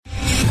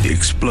The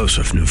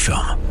explosive new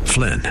film,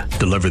 Flynn,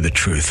 deliver the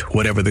truth,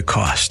 whatever the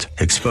cost,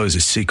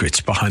 exposes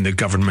secrets behind the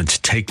government's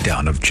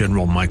takedown of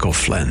General Michael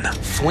Flynn.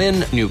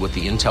 Flynn knew what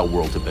the intel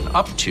world had been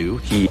up to.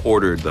 He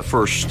ordered the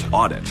first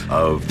audit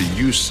of the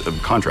use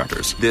of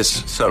contractors.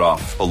 This set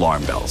off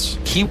alarm bells.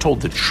 He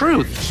told the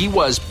truth. He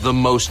was the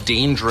most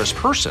dangerous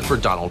person for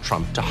Donald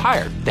Trump to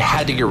hire. They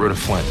had to get rid of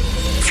Flynn.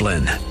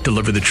 Flynn,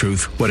 deliver the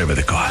truth, whatever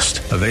the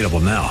cost. Available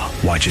now.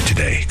 Watch it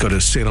today. Go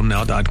to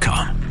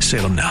salemnow.com.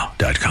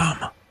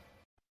 salemnow.com.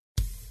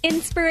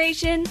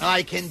 Inspiration.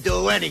 I can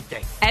do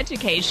anything.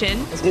 Education.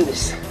 Let's do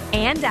this.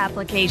 And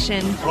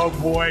application. Oh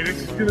boy,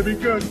 this is going to be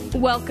good.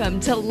 Welcome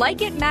to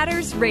Like It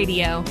Matters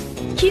Radio.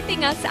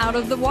 Keeping us out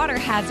of the water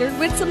hazard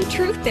with some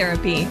truth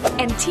therapy.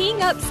 And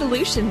teeing up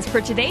solutions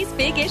for today's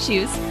big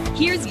issues.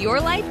 Here's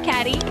your life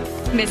caddy,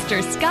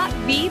 Mr. Scott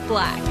V.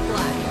 Black.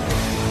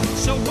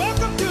 So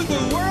welcome to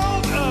the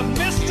world of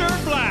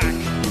Mr. Black.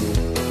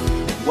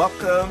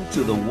 Welcome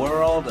to the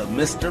world of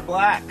Mr.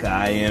 Black.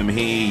 I am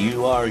he,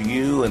 you are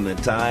you, and the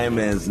time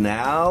is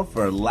now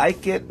for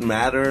Like It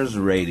Matters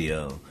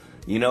Radio.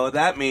 You know what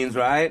that means,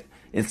 right?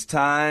 It's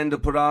time to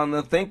put on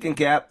the thinking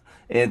cap.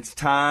 It's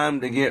time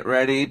to get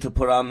ready to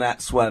put on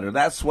that sweater.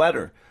 That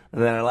sweater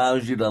that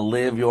allows you to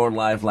live your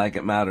life like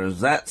it matters.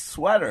 That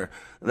sweater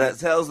that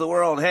tells the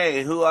world,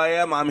 hey, who I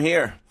am, I'm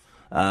here.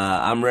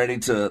 I'm ready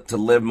to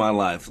live my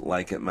life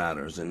like it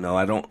matters. And no,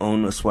 I don't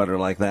own a sweater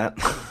like that.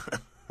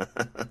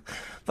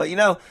 But, you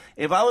know,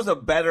 if I was a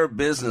better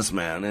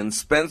businessman and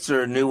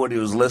Spencer knew what he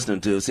was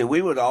listening to, see,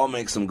 we would all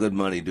make some good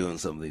money doing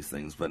some of these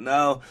things. But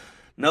no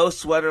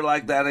sweater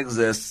like that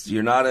exists.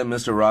 You're not in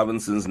Mr.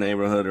 Robinson's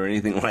neighborhood or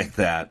anything like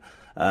that.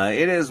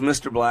 It is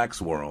Mr.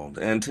 Black's world.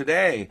 And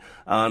today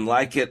on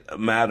Like It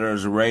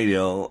Matters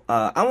Radio,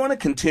 I want to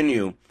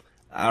continue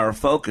our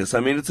focus. I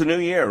mean, it's a new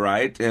year,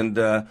 right? And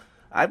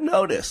I've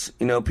noticed,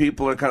 you know,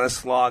 people are kind of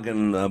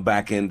slogging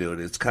back into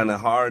it. It's kind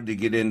of hard to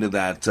get into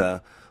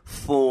that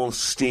full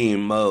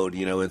steam mode.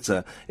 You know,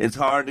 it's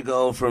hard to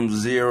go from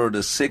 0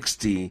 to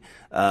 60, you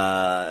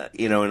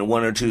know, in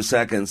 1 or 2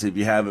 seconds if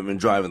you haven't been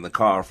driving the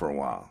car for a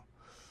while.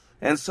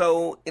 And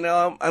so, you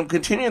know, I'm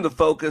continuing to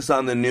focus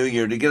on the new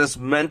year to get us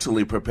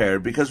mentally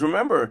prepared because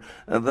remember,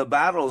 the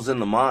battle's in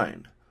the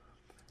mind.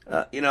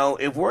 You know,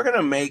 if we're going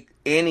to make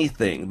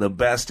anything the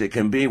best it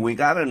can be, we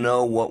got to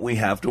know what we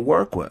have to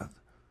work with.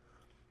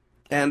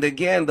 And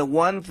again, the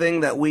one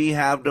thing that we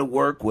have to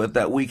work with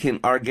that we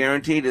are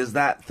guaranteed is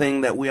that thing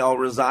that we all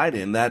reside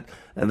in, that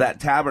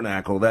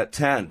tabernacle, that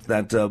tent,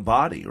 that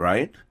body,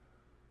 right?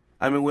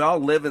 I mean, we all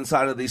live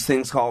inside of these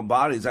things called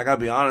bodies. I got to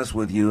be honest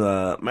with you,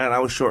 man, I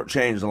was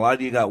shortchanged. A lot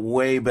of you got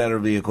way better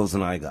vehicles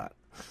than I got,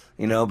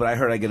 you know, but I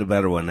heard I get a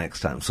better one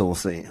next time, so we'll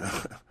see.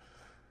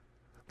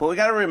 But we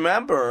got to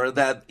remember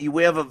that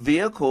we have a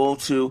vehicle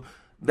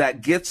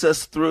that gets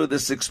us through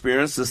this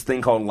experience, this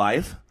thing called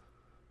life.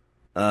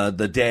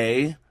 The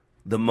day,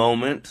 the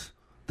moment,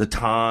 the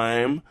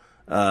time,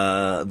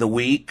 the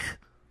week,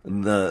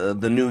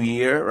 the new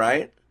year,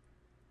 right?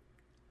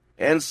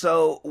 And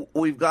so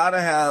we've got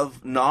to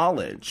have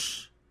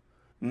knowledge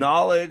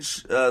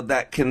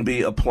that can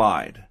be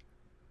applied,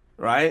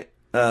 right?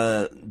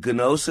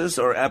 Gnosis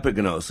or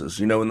epignosis.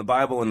 You know, in the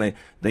Bible, when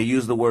they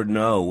use the word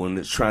know, when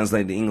it's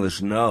translated to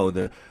English, know,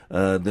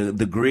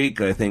 the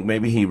Greek, I think,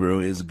 maybe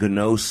Hebrew, is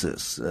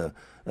gnosis,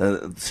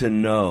 to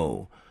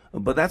know.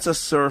 But that's a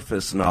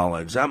surface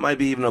knowledge. That might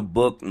be even a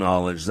book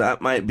knowledge.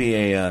 That might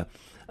be a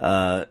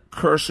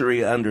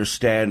cursory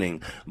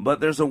understanding. But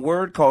there's a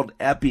word called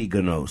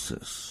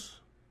epignosis.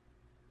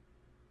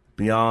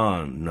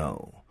 Beyond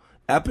know.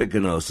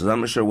 Epignosis. I'm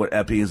not sure what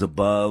epi is,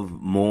 above,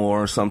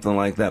 more, something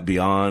like that,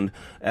 beyond.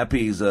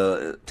 Epi is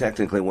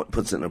technically what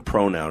puts it in a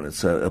pronoun.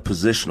 It's a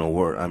positional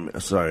word. I'm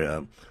sorry,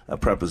 a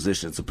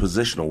preposition. It's a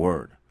positional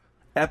word.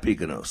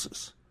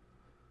 Epignosis.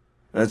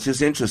 That's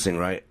just interesting,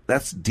 right?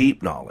 That's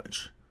deep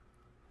knowledge.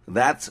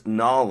 That's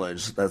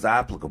knowledge that's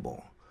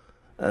applicable.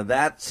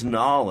 That's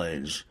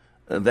knowledge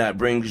that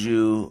brings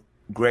you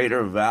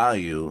greater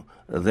value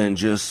than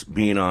just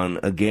being on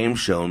a game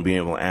show and being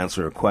able to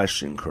answer a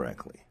question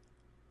correctly.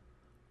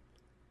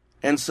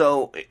 And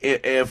so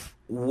if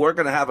we're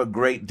going to have a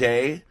great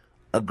day,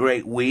 a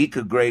great week,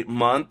 a great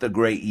month, a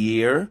great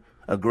year,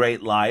 a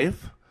great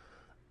life,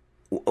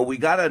 we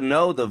got to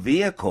know the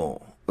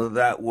vehicle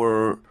that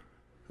we're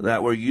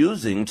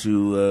using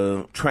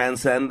to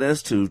transcend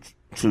this, to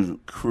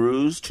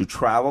cruise, to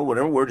travel,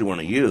 whatever word you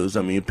want to use.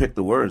 I mean, you pick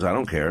the words. I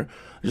don't care.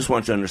 I just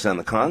want you to understand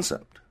the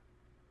concept.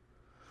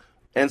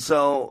 And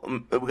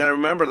so we got to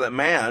remember that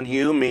man,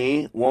 you,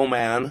 me,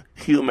 woman,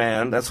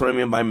 human, that's what I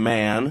mean by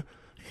man,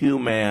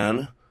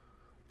 human,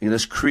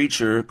 this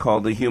creature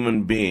called the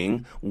human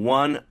being,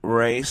 one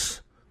race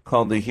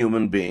called the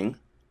human being.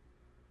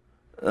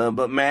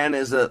 But man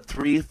is a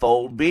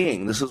threefold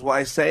being. This is why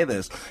I say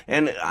this.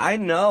 And I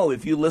know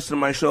if you listen to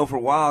my show for a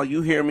while,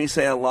 you hear me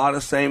say a lot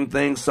of same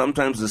things,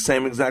 sometimes the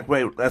same exact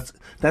way.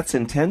 That's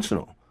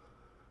intentional.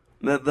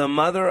 The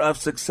mother of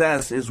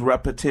success is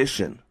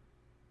repetition.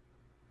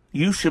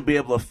 You should be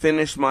able to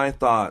finish my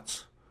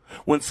thoughts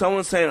When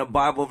someone's saying a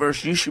Bible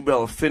verse, you should be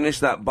able to finish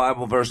that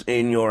Bible verse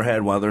in your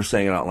head while they're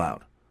saying it out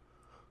loud.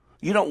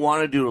 You don't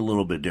want to do it a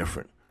little bit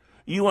different.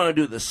 You want to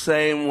do it the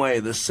same way,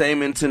 the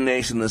same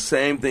intonation, the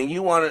same thing.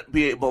 You want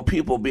to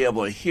people be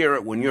able to hear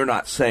it when you're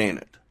not saying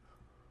it.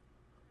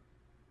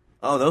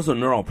 Oh, those are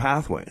neural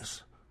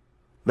pathways.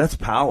 That's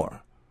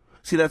power.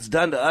 See, that's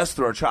done to us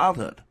through our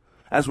childhood.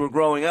 As we're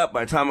growing up,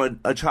 by the time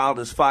a child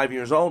is 5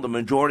 years old, the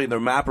majority of their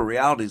map of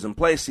reality is in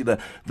place. See, the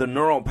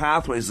neural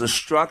pathways, the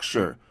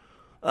structure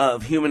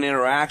of human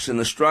interaction,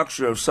 the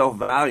structure of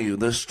self-value,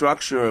 the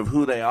structure of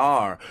who they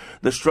are,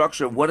 the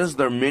structure of what does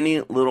their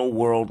mini little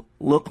world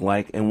look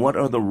like, and what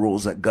are the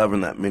rules that govern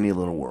that mini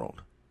little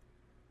world.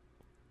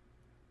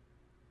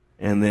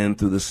 And then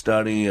through the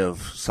study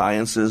of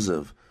sciences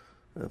of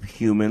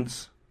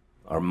humans,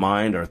 our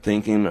mind, our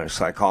thinking, our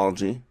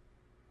psychology,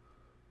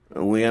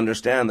 we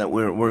understand that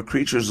we're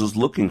creatures who's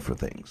looking for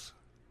things.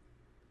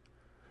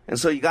 And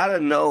so you got to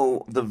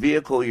know the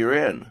vehicle you're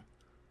in.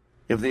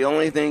 If the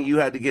only thing you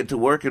had to get to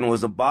work in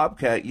was a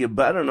Bobcat, you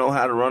better know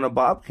how to run a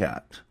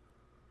Bobcat.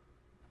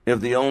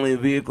 If the only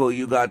vehicle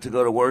you got to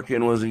go to work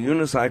in was a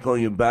unicycle,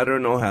 you better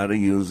know how to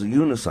use a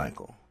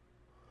unicycle.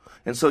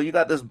 And so you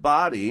got this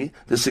body,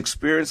 this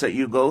experience that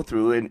you go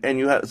through, and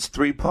you have, it's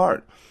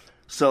three-part.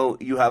 So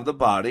you have the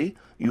body,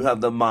 you have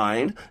the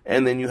mind,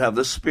 and then you have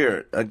the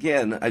spirit.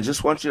 Again, I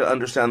just want you to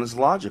understand this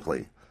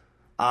logically.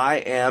 I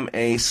am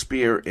a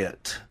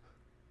spirit.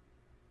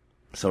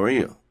 So are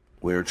you.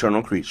 We're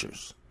eternal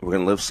creatures. We're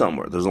going to live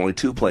somewhere. There's only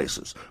two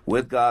places,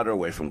 with God or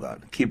away from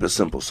God. Keep it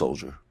simple,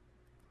 soldier.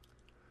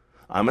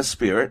 I'm a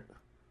spirit.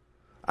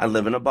 I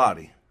live in a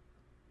body.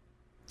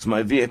 It's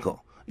my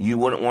vehicle. You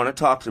wouldn't want to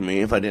talk to me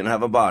if I didn't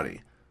have a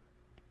body.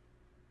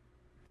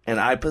 And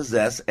I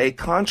possess a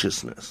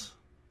consciousness.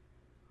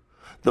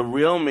 The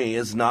real me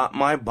is not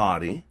my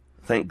body.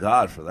 Thank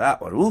God for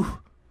that one. Ooh.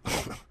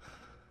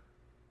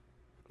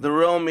 The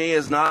real me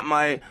is not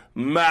my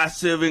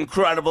massive,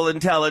 incredible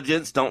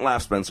intelligence. Don't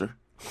laugh, Spencer.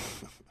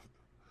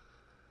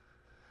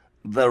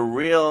 The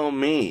real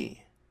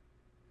me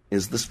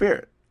is the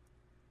spirit.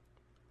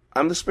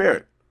 I'm the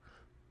spirit.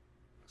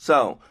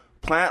 So,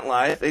 plant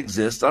life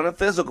exists on a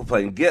physical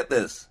plane. Get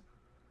this.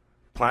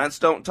 Plants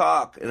don't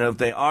talk. And if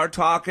they are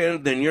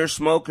talking, then you're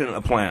smoking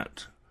a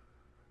plant.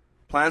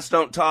 Plants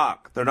don't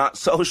talk. They're not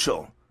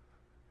social.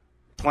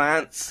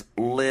 Plants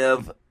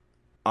live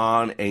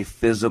on a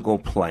physical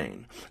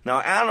plane.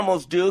 Now,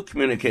 animals do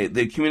communicate.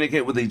 They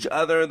communicate with each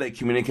other. They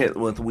communicate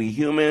with we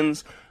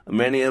humans.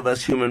 Many of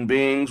us human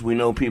beings, we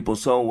know people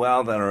so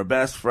well that our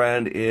best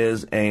friend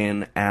is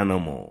an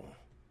animal.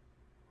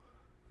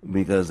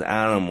 Because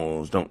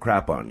animals don't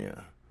crap on you.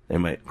 They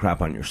might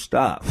crap on your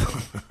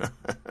stuff.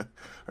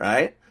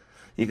 Right?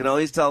 You can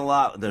always tell a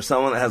lot. There's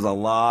someone that has a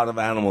lot of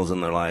animals in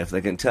their life.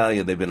 They can tell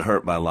you they've been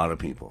hurt by a lot of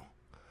people.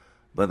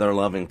 But they're a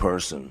loving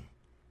person.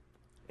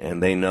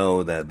 And they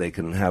know that they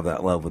can have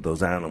that love with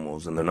those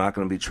animals. And they're not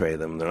going to betray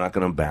them. They're not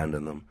going to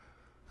abandon them.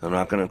 They're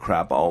not going to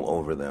crap all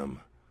over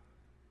them.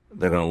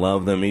 They're going to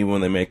love them even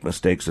when they make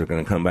mistakes. They're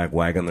going to come back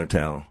wagging their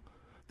tail.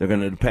 They're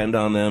going to depend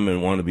on them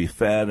and want to be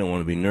fed and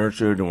want to be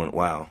nurtured. And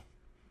wow.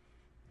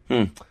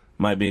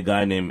 Might be a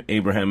guy named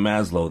Abraham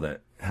Maslow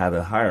that had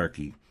a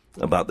hierarchy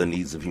about the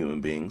needs of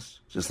human beings,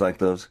 just like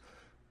those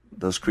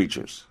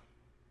creatures.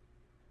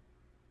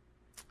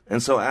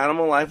 And so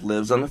animal life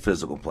lives on the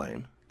physical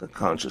plane, the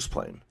conscious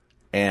plane.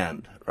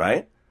 And,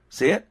 right?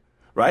 See it?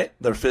 Right?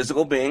 They're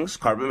physical beings,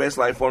 carbon-based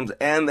life forms,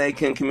 and they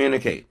can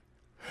communicate.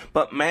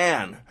 But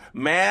man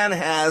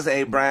has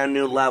a brand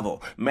new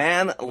level.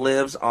 Man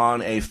lives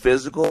on a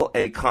physical,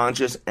 a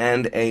conscious,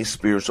 and a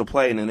spiritual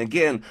plane. And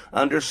again,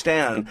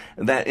 understand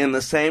that in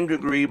the same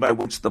degree by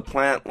which the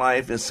plant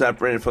life is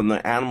separated from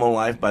the animal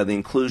life by the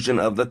inclusion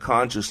of the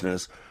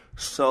consciousness,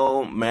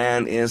 so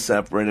man is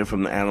separated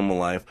from the animal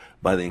life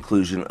by the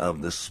inclusion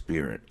of the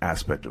spirit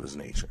aspect of his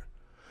nature.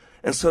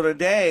 And so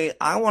today,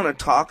 I want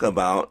to talk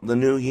about the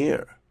new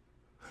year.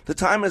 The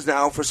time is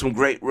now for some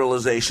great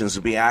realizations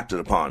to be acted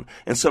upon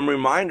and some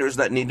reminders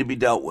that need to be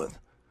dealt with.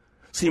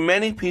 See,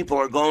 many people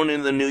are going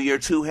into the new year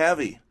too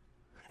heavy.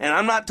 And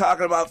I'm not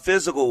talking about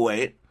physical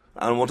weight,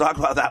 and we'll talk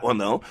about that one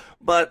though,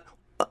 but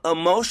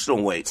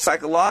emotional weight,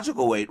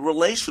 psychological weight,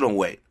 relational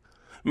weight.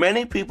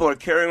 Many people are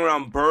carrying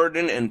around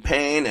burden and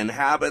pain and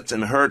habits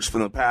and hurts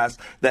from the past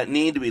that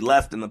need to be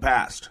left in the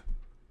past.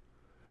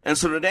 And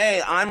so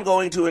today, I'm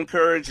going to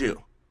encourage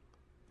you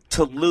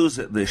to lose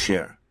it this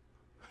year.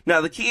 Now,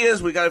 the key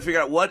is we got to figure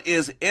out what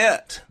is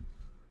it.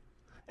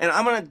 And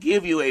I'm going to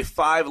give you a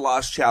 5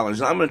 loss challenge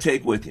that I'm going to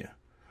take with you.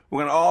 We're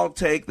going to all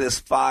take this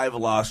 5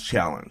 loss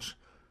challenge.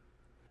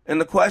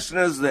 And the question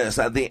is this: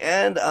 at the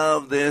end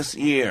of this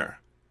year,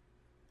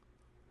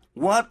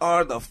 what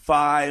are the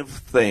 5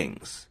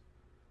 things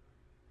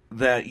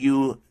that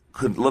you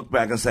could look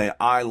back and say,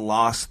 I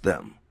lost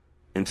them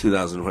in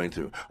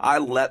 2022. I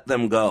let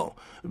them go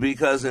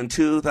because in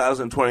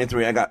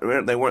 2023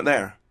 they weren't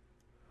there.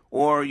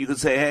 Or you could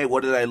say, hey,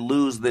 what did I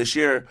lose this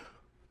year?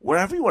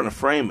 Whatever you want to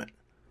frame it.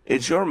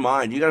 It's your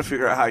mind. You got to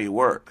figure out how you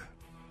work.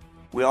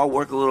 We all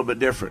work a little bit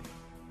different.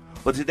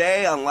 But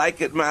today on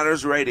Like It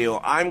Matters Radio,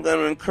 I'm going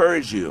to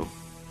encourage you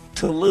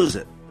to lose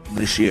it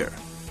this year.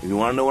 If you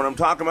want to know what I'm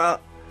talking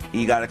about,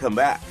 you got to come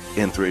back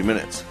in 3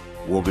 minutes.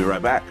 We'll be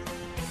right back.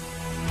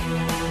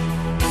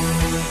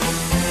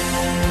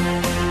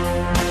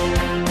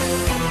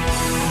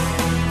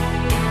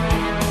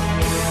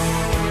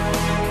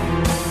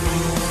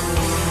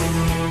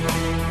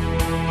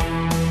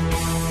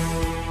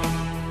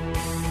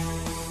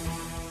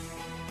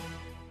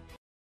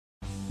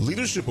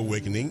 Leadership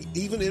Awakening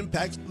even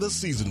impacts the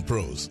seasoned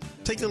pros.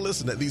 Take a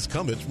listen at these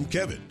comments from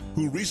Kevin,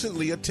 who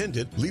recently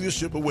attended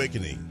Leadership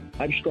Awakening.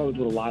 I've struggled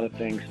with a lot of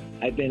things.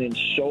 I've been in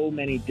so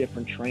many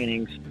different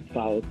trainings,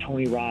 followed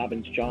Tony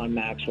Robbins, John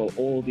Maxwell,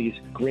 all these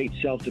great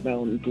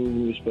self-development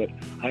gurus, but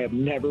I have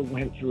never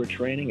went through a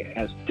training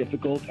as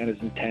difficult and as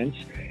intense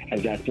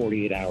as that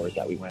 48 hours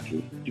that we went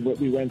through. What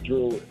we went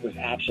through was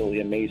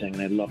absolutely amazing,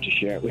 and I'd love to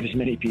share it with as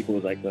many people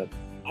as I could.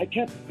 I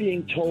kept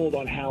being told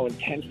on how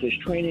intense this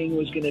training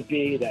was going to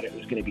be, that it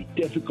was going to be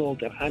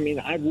difficult. I mean,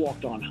 I've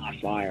walked on hot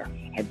fire.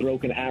 I've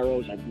broken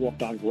arrows. I've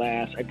walked on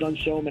glass. I've done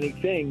so many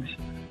things.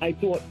 I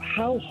thought,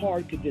 how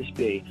hard could this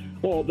be?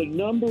 Well, the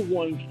number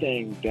one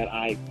thing that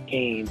I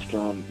gained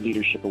from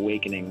Leadership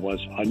Awakening was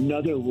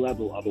another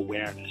level of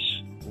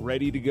awareness.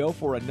 Ready to go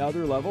for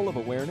another level of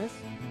awareness?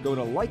 Go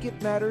to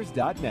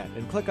likeitmatters.net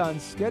and click on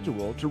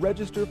Schedule to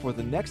register for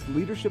the next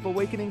Leadership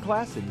Awakening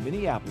class in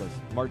Minneapolis,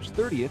 March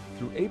 30th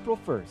through April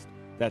 1st.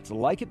 That's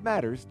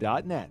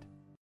likeitmatters.net.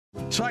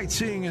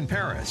 Sightseeing in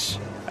Paris,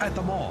 at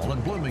the mall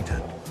in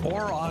Bloomington,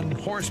 or on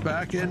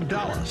horseback in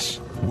Dallas.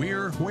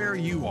 We're where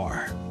you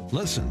are.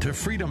 Listen to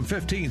Freedom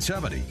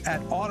 1570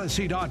 at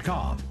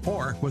Odyssey.com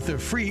or with the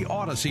free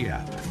Odyssey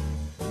app.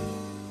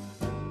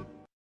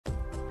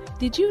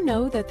 Did you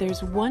know that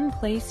there's one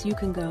place you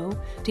can go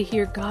to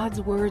hear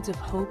God's words of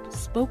hope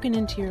spoken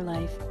into your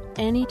life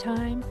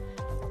anytime,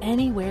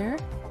 anywhere?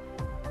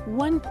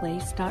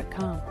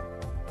 OnePlace.com.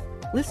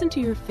 Listen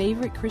to your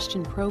favorite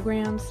Christian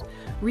programs,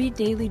 read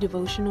daily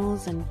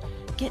devotionals, and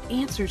get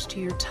answers to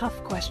your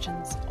tough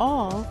questions,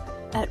 all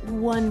at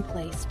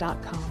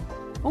OnePlace.com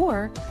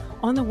or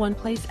on the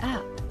OnePlace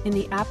app in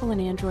the Apple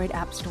and Android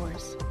app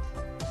stores.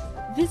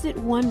 Visit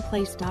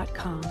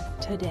OnePlace.com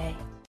today.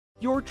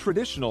 Your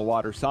traditional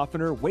water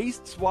softener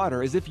wastes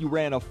water as if you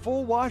ran a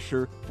full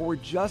washer for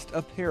just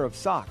a pair of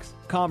socks.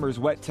 Commerce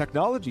Wet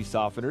Technology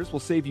Softeners will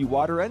save you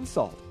water and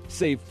salt.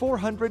 Save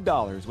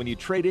 $400 when you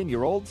trade in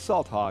your old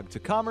Salt Hog to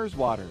Commerce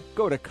Water.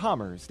 Go to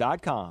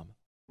Commerce.com.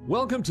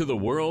 Welcome to the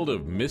world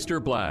of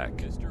Mr.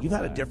 Black. You've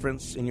had a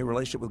difference in your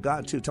relationship with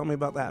God, too. Tell me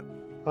about that.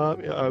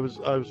 I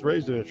was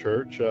raised in a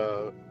church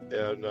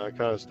and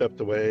kind of stepped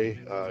away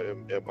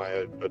in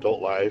my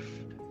adult life.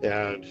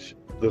 And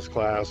this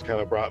class kind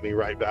of brought me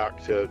right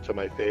back to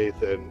my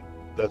faith. And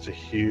that's a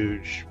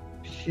huge,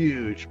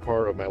 huge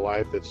part of my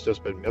life that's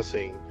just been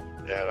missing.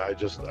 And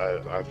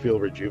I feel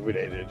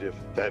rejuvenated, if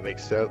that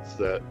makes sense,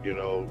 that, you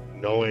know,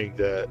 knowing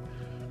that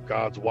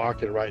God's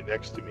walking right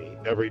next to me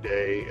every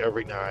day,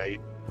 every night.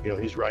 You know,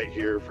 he's right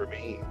here for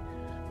me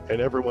and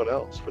everyone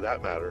else for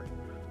that matter.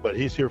 But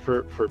he's here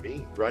for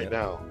me right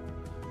now.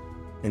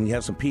 And you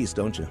have some peace,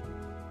 don't you?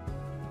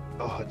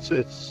 Oh,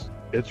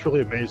 it's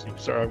really amazing.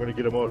 Sorry, I'm going to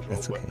get emotional.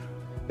 That's okay.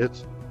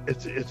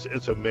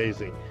 It's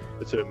amazing.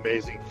 It's an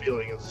amazing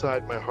feeling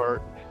inside my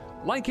heart.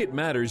 Like It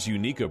Matters'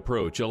 unique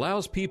approach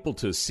allows people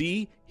to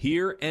see,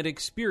 hear, and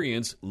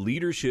experience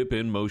leadership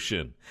in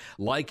motion.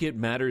 Like It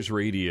Matters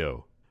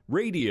Radio.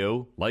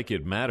 Radio like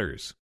it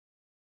matters.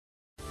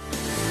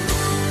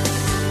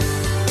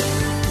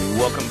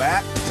 Welcome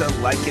back to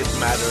Like It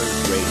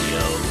Matters Radio.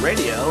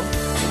 Radio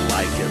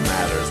like it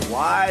matters.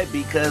 Why?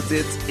 Because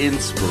it's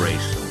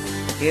inspirational.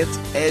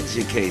 It's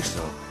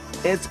educational.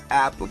 It's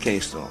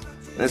applicational.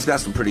 And it's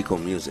got some pretty cool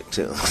music,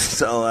 too.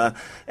 So,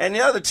 and the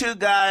other two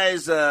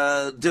guys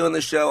doing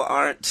the show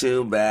aren't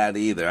too bad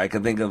either. I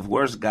can think of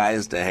worse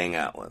guys to hang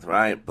out with,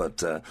 right?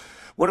 But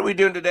what are we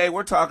doing today?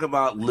 We're talking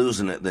about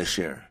losing it this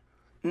year.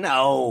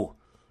 No,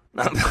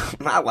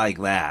 not like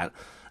that.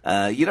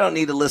 You don't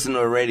need to listen to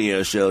a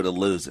radio show to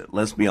lose it.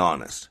 Let's be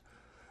honest.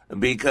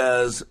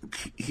 Because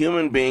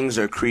human beings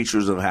are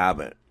creatures of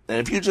habit. And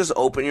if you just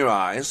open your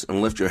eyes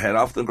and lift your head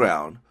off the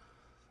ground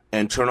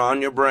and turn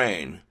on your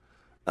brain,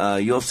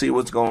 you'll see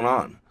what's going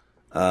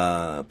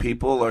on.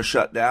 People are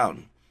shut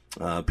down.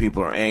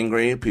 People are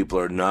angry. People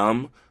are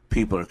numb.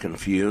 People are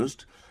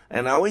confused.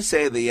 And I always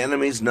say the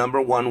enemy's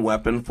number one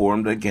weapon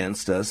formed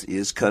against us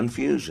is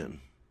confusion.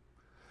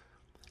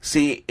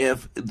 See,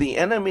 if the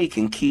enemy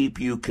can keep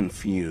you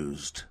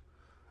confused,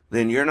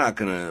 then you're not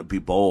going to be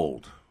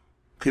bold.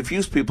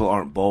 Confused people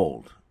aren't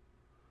bold.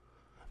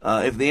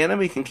 If the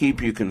enemy can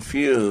keep you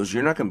confused,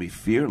 you're not going to be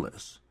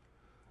fearless.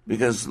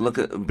 Because look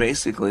at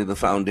basically the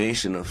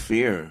foundation of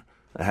fear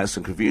has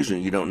some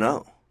confusion. You don't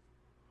know.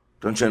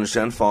 Don't you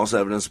understand? False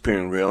evidence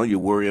appearing real. You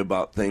worry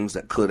about things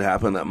that could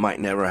happen that might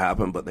never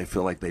happen, but they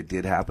feel like they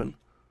did happen.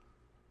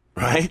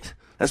 Right?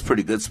 That's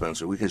pretty good,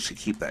 Spencer. We should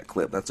keep that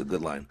clip. That's a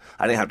good line.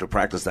 I didn't have to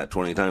practice that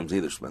 20 times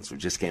either, Spencer. It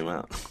just came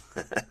out.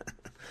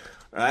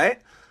 Right?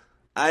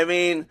 I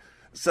mean,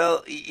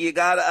 So you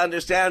got to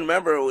understand,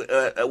 remember,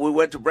 we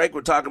went to break,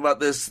 we're talking about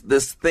this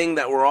thing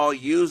that we're all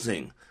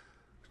using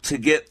to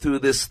get through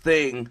this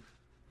thing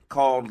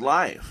called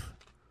life.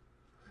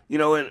 You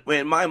know,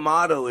 and my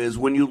motto is,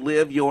 when you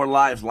live your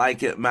life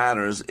like it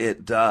matters,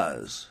 it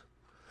does.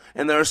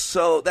 And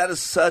that is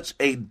such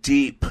a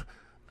deep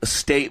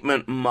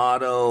statement,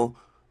 motto,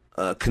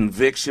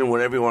 conviction,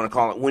 whatever you want to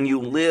call it. When you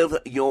live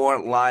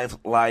your life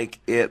like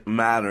it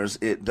matters,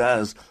 it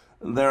does.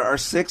 There are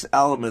 6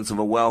 elements of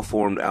a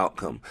well-formed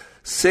outcome,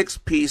 6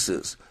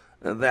 pieces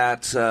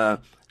that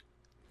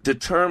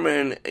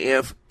determine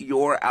if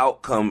your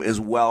outcome is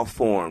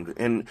well-formed.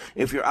 And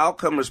if your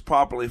outcome is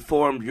properly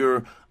formed,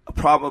 your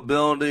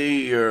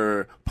probability,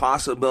 your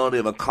possibility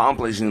of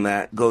accomplishing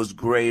that goes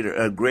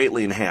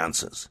greatly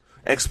enhances,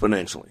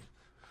 exponentially.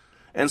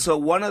 And so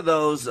one of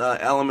those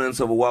elements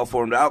of a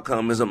well-formed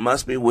outcome is it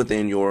must be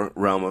within your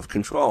realm of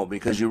control,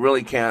 because you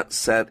really can't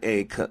set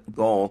a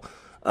goal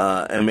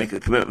and make a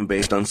commitment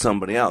based on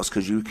somebody else,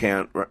 because you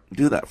can't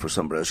do that for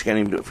somebody else. You can't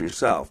even do it for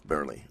yourself,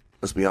 barely.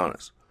 Let's be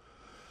honest.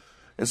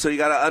 And so you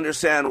got to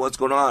understand what's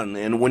going on.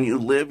 And when you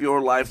live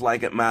your life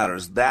like it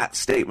matters, that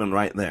statement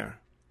right there,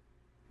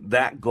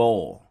 that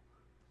goal,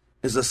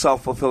 is a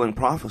self-fulfilling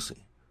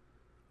prophecy.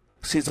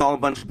 See, it's all a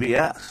bunch of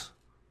BS.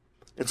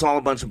 It's all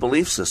a bunch of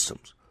belief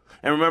systems.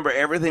 And remember,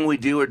 everything we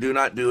do or do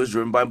not do is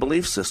driven by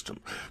belief system.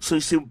 So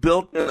you see,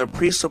 built in or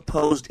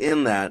presupposed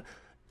in that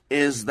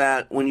is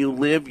that when you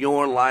live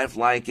your life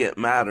like it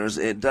matters,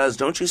 it does.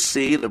 Don't you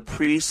see, the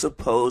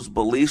presupposed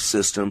belief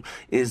system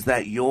is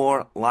that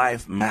your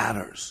life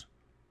matters.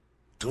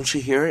 Don't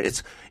you hear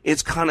it?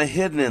 It's kind of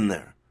hidden in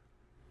there.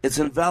 It's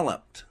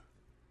enveloped.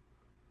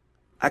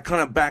 I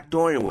kind of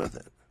backdoor you with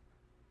it.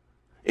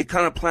 It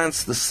kind of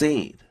plants the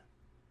seed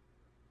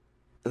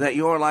that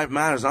your life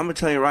matters. I'm going to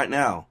tell you right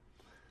now,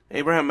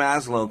 Abraham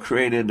Maslow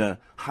created a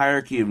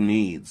hierarchy of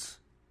needs.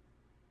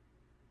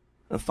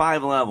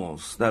 5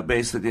 levels that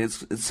basically,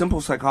 it's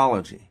simple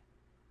psychology.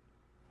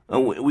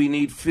 We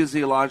need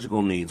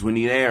physiological needs. We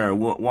need air,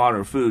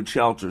 water, food,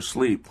 shelter,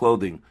 sleep,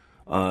 clothing,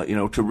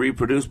 to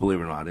reproduce, believe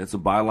it or not. It's a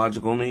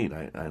biological need.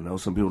 I know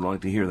some people don't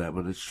like to hear that,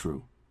 but it's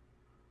true.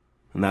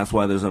 And that's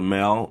why there's a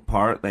male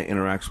part that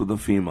interacts with a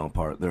female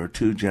part. There are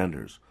 2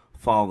 genders.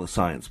 Follow the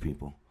science,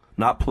 people.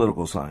 Not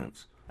political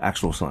science,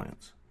 actual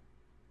science.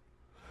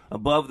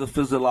 Above the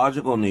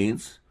physiological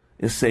needs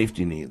is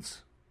safety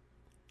needs.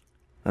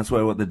 That's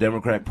why what the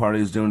Democratic Party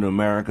is doing to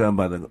America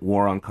by the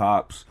war on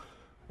cops,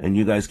 and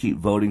you guys keep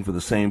voting for the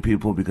same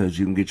people because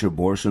you can get your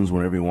abortions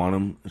whenever you want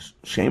them.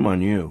 Shame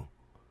on you.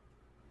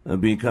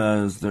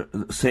 Because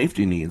the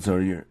safety needs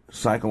are your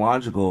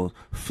psychological,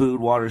 food,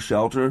 water,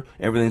 shelter.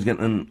 Everything's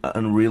getting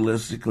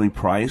unrealistically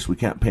priced. We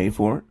can't pay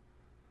for it.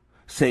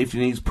 Safety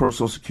needs,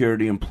 personal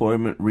security,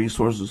 employment,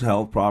 resources,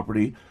 health,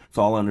 property. It's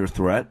all under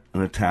threat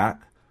and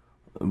attack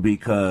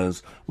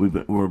because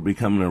we're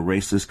becoming a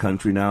racist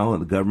country now.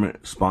 The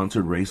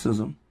government-sponsored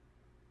racism.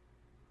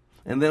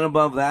 And then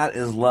above that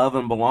is love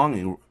and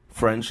belonging,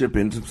 friendship,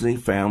 intimacy,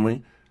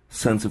 family,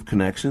 sense of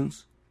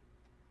connections.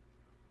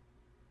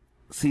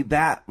 See,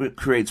 that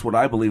creates what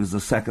I believe is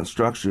the second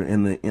structure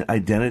in the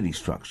identity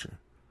structure.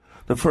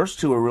 The first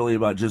 2 are really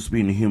about just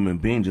being a human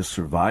being, just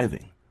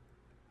surviving.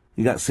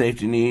 You got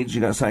safety needs,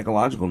 you got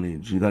psychological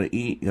needs. You got to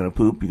eat, you got to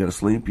poop, you got to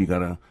sleep, you got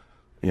to,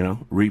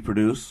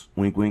 reproduce,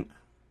 wink, wink.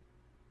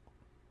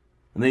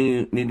 And then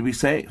you need to be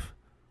safe.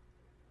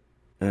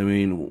 I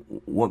mean,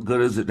 what good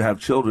is it to have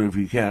children if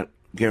you can't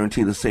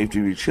guarantee the safety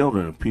of your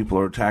children, if people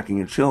are attacking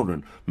your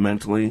children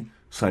mentally,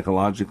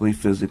 psychologically,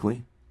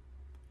 physically?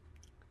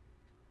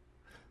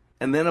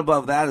 And then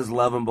above that is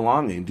love and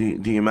belonging.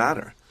 Do you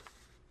matter?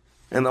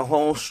 And the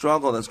whole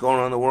struggle that's going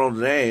on in the world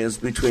today is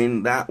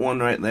between that one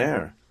right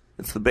there.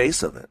 It's the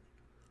base of it.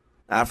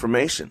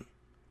 Affirmation.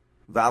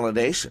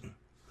 Validation.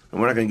 And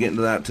we're not going to get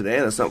into that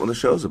today. That's not what the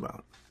show's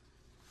about.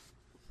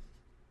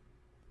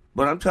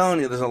 But I'm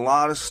telling you, there's a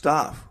lot of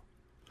stuff.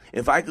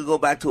 If I could go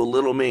back to a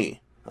little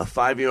me, a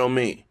 5-year-old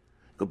me,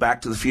 go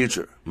back to the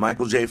future,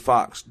 Michael J.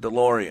 Fox,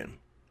 DeLorean,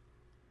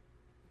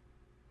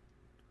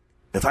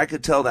 if I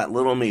could tell that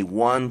little me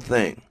one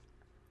thing,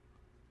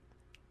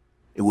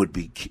 it would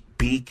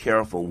be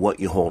careful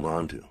what you hold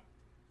on to.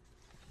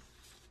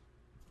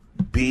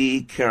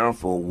 Be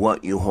careful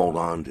what you hold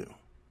on to.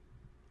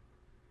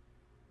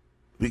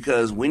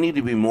 Because we need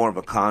to be more of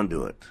a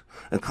conduit.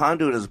 A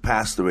conduit is a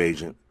pass-through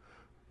agent.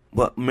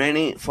 But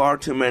far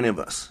too many of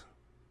us,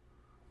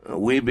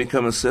 we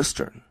become a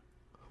cistern.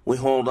 We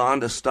hold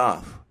on to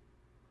stuff.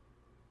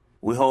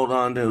 We hold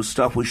on to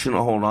stuff we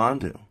shouldn't hold on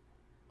to.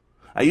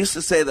 I used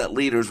to say that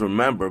leaders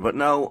remember, but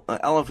no,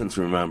 elephants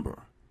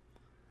remember.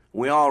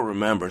 We all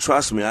remember.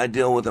 Trust me, I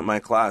deal with it in my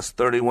class,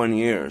 31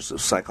 years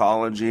of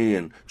psychology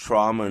and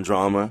trauma and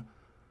drama.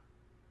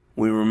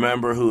 We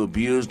remember who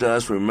abused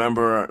us,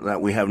 remember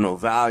that we have no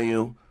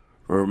value,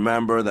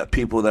 remember that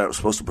people that are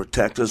supposed to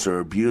protect us are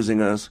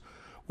abusing us.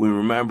 We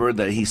remembered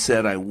that he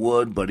said I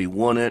would, but he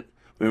wouldn't.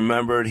 We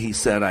remembered he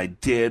said I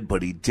did,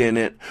 but he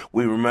didn't.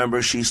 We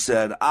remember she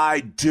said, I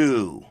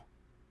do.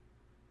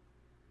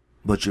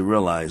 But you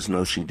realize,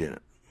 no, she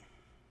didn't.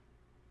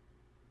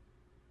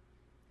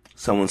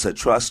 Someone said,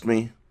 trust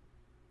me,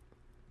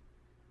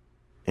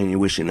 and you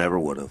wish you never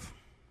would have.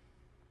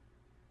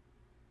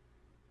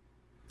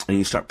 And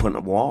you start putting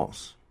up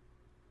walls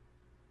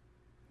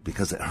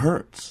because it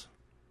hurts.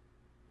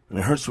 And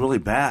it hurts really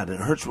bad,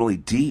 and it hurts really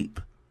deep,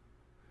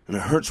 and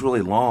it hurts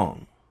really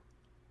long.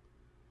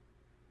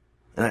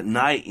 And at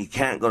night, you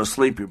can't go to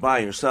sleep, you're by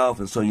yourself,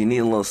 and so you need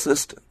a little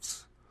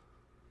assistance,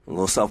 a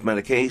little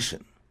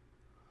self-medication.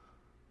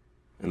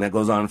 And that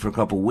goes on for a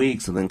couple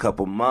weeks, and then a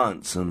couple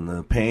months, and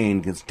the pain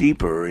gets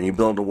deeper, and you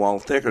build a wall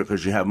thicker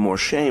because you have more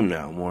shame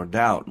now, more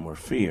doubt, more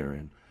fear,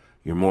 and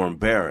you're more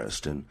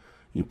embarrassed, and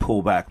you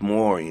pull back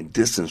more, and you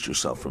distance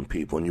yourself from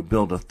people, and you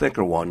build a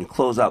thicker wall, and you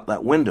close out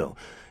that window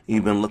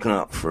you've been looking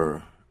up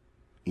for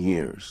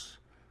years.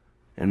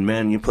 And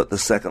men, you put the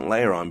second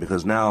layer on,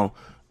 because now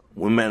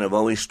we men have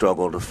always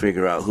struggled to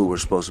figure out who we're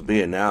supposed to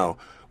be, and now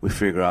we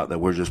figure out that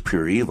we're just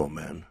pure evil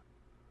men.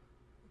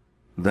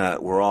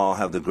 That we're all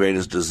have the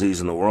greatest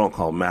disease in the world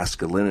called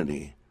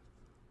masculinity.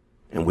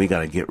 And we got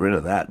to get rid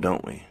of that,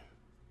 don't we?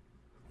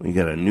 We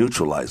got to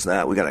neutralize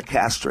that. We got to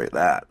castrate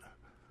that.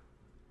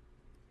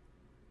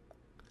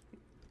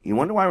 You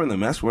wonder why we're in the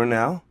mess we're in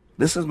now?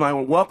 This is my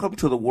welcome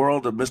to the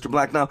world of Mr.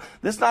 Black. Now,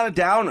 this is not a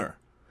downer.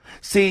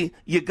 See,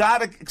 you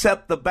got to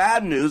accept the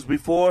bad news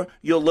before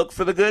you'll look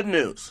for the good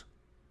news.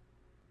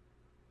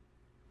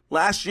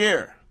 Last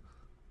year,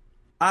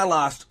 I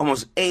lost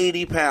almost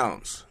 80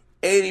 pounds.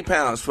 80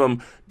 pounds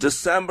from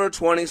December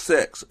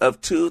 26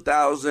 of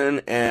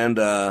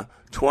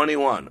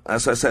 2021.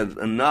 As I said,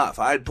 enough.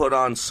 I'd put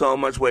on so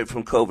much weight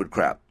from COVID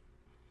crap.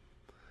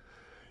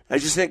 I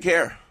just didn't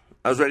care.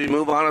 I was ready to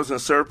move on. I was going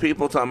to serve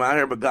people until I'm out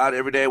here. But God,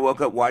 every day I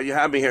woke up, why do you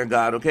have me here,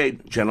 God? Okay,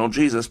 General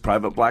Jesus,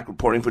 Private Black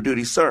reporting for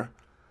duty, sir.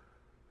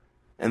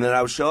 And then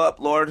I would show up,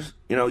 Lord,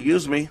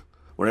 use me.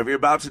 Whatever you're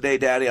about today,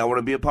 Daddy, I want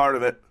to be a part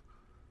of it.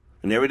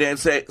 And every day I'd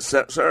say,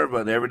 sir,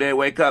 but every day I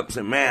wake up and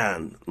say,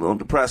 man, a little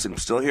depressing. I'm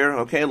still here?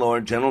 Okay,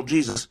 Lord, General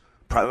Jesus,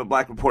 Private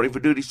Black reporting for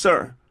duty,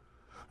 sir.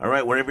 All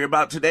right, whatever you're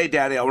about today,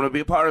 Daddy, I want to be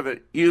a part of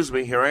it. Use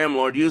me. Here I am,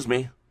 Lord, use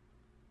me.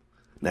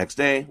 Next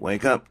day,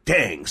 wake up.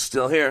 Dang,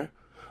 still here.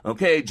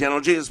 Okay, General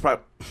Jesus,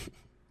 put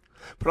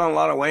on a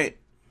lot of weight.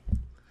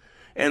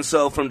 And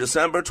so from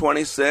December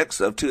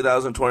 26th of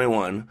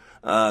 2021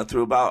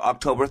 through about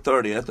October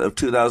 30th of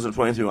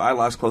 2023, I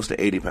lost close to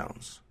 80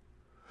 pounds.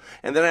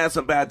 And then I had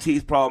some bad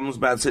teeth problems,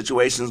 bad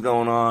situations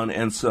going on,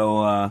 and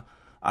so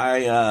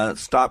I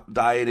stopped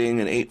dieting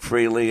and ate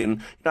freely.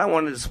 And I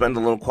wanted to spend a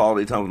little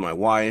quality time with my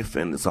wife,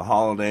 and it's the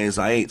holidays.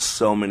 I ate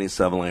so many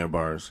 7-layer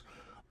bars.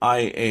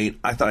 I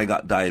thought I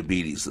got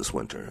diabetes this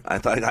winter. I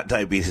thought I got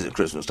diabetes at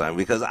Christmas time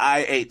because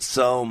I ate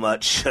so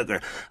much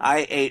sugar.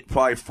 I ate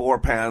probably 4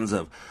 pounds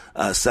of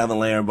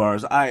 7-layer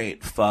bars. I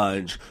ate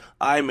fudge.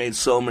 I made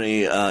so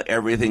many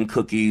everything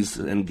cookies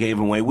and gave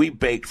them away. We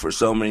baked for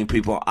so many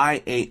people.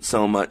 I ate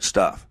so much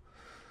stuff.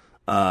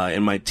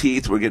 And my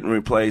teeth were getting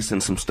replaced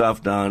and some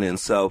stuff done. And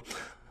so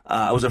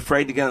I was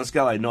afraid to get on the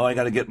scale. I know I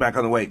got to get back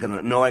on the weight.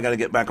 No, I got to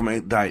get back on my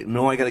diet.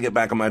 No, I got to get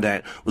back on my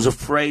diet. Was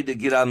afraid to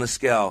get on the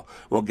scale.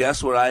 Well,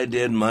 guess what I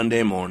did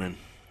Monday morning?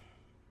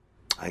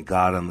 I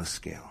got on the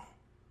scale.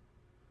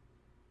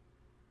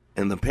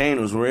 And the pain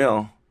was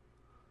real.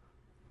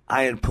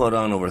 I had put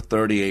on over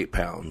 38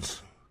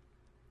 pounds.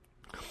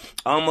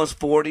 Almost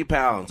 40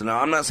 pounds.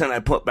 Now, I'm not saying I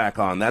put back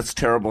on. That's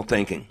terrible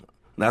thinking.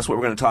 That's what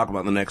we're going to talk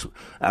about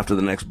after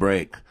the next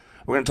break.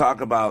 We're going to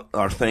talk about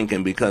our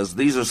thinking because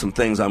these are some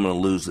things I'm going to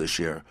lose this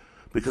year.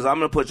 Because I'm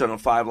going to put you on a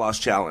 5-loss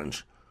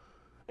challenge.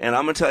 And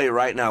I'm going to tell you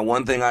right now,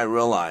 one thing I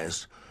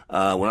realized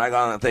when I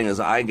got on that thing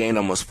is I gained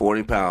almost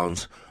 40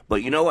 pounds.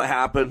 But you know what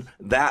happened?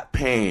 That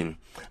pain,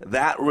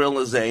 that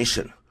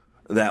realization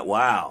that,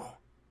 wow,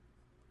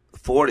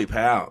 40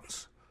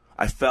 pounds.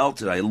 I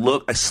felt it. I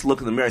look in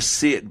the mirror. I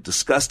see it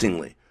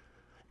disgustingly.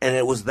 And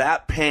it was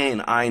that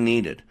pain I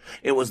needed.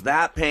 It was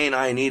that pain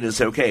I needed to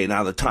say, okay,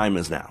 now the time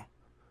is now.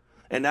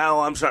 And now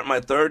I'm starting my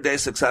 3rd day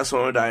successful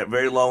on my diet,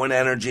 very low in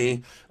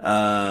energy.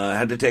 I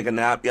had to take a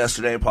nap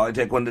yesterday, probably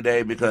take one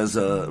today because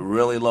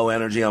really low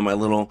energy on my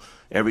little,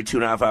 every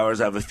 2.5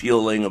 hours I have a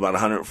fueling, about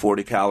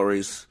 140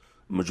 calories,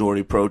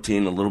 majority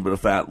protein, a little bit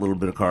of fat, a little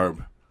bit of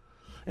carb.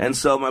 And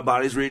so my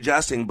body's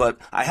readjusting, but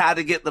I had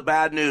to get the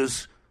bad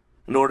news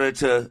in order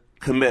to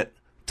commit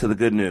to the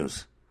good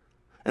news.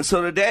 And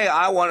so today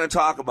I want to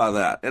talk about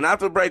that. And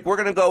after the break, we're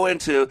going to go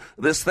into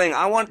this thing.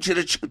 I want you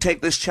to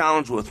take this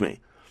challenge with me.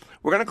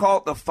 We're going to call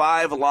it the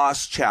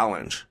 5-loss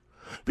challenge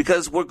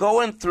because we're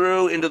going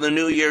through into the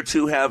new year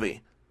too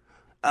heavy.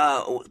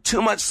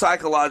 Too much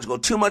psychological,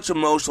 too much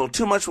emotional,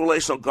 too much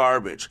relational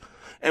garbage.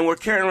 And we're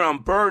carrying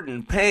around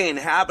burden, pain,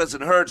 habits,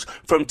 and hurts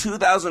from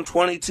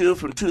 2022,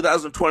 from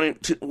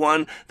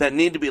 2021 that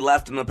need to be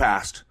left in the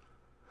past.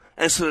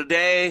 And so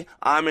today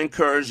I'm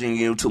encouraging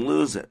you to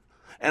lose it.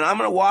 And I'm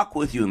going to walk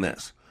with you in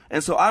this.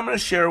 And so I'm going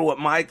to share what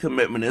my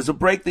commitment is to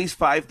break these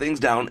 5 things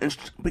down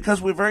because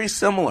we're very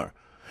similar.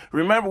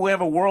 Remember, we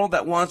have a world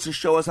that wants to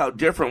show us how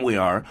different we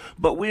are,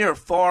 but we are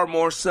far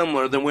more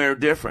similar than we are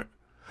different.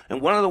 And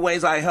one of the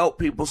ways I help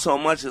people so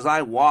much is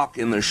I walk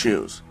in their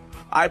shoes.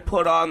 I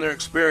put on their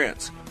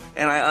experience.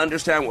 and I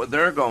understand what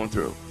they're going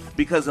through.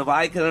 Because if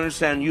I can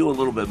understand you a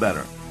little bit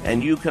better,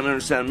 and you can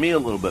understand me a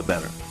little bit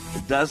better,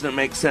 it doesn't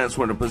make sense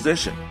we're in a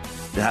position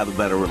to have a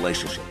better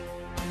relationship.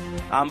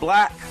 I'm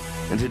Black,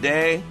 and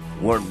today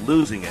we're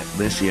losing it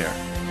this year.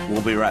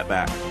 We'll be right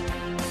back.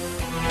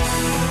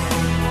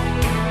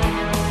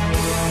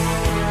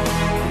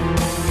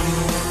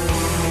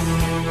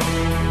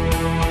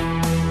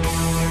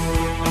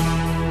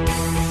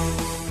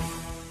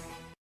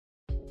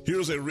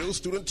 Here's a real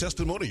student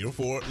testimonial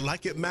for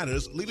Like It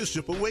Matters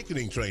Leadership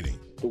Awakening Training.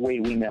 The way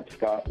we met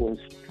Scott was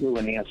through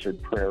an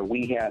answered prayer.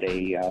 We had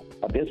a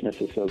business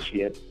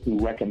associate who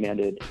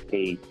recommended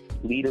a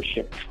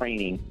leadership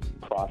training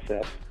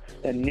process.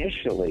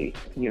 Initially,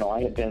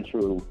 I had been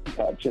through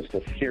just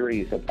a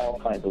series of all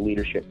kinds of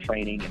leadership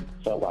training and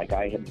felt like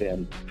I had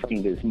been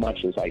trained as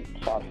much as I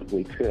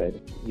possibly could.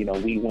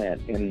 We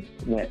went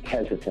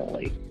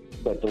hesitantly.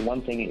 But the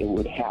one thing, it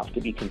would have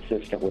to be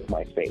consistent with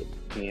my faith.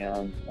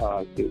 And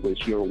it was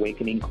your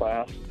awakening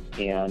class.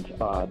 And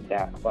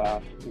that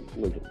class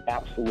was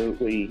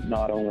absolutely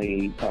not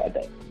only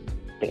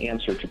the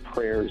answer to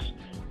prayers,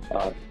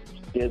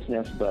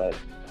 business, but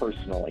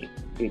personally.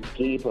 It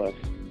gave us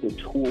the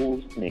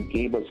tools and it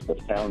gave us the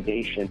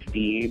foundation to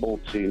be able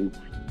to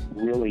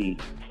really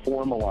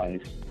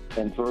formalize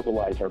and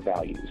verbalize our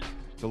values.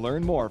 To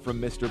learn more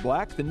from Mr.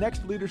 Black, the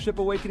next Leadership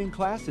Awakening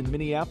class in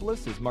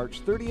Minneapolis is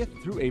March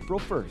 30th through April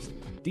 1st.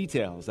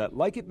 Details at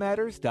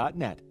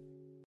likeitmatters.net.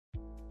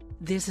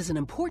 This is an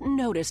important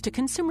notice to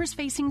consumers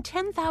facing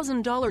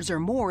 $10,000 or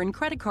more in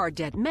credit card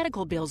debt,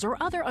 medical bills, or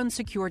other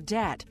unsecured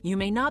debt. You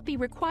may not be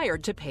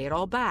required to pay it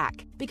all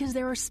back because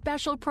there are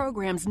special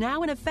programs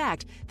now in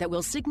effect that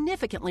will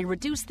significantly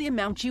reduce the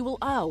amount you will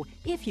owe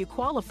if you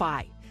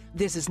qualify.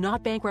 This is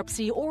not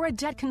bankruptcy or a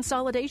debt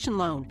consolidation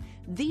loan.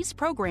 These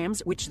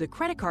programs, which the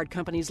credit card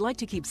companies like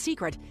to keep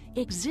secret,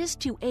 exist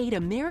to aid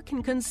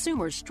American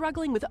consumers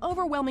struggling with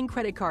overwhelming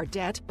credit card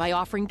debt by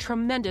offering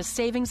tremendous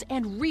savings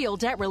and real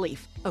debt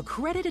relief.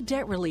 Accredited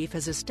Debt Relief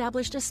has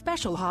established a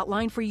special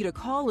hotline for you to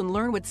call and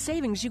learn what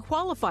savings you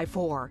qualify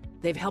for.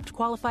 They've helped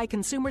qualify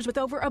consumers with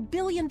over $1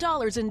 billion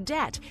in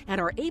debt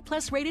and are A+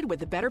 rated with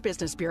the Better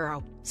Business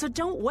Bureau. So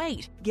don't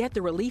wait. Get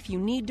the relief you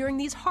need during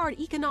these hard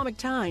economic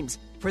times.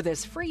 For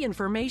this free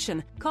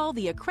information, call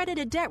the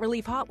Accredited Debt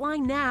Relief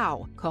Hotline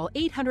now. Call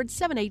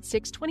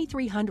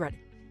 800-786-2300.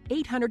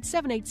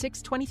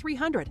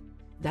 800-786-2300.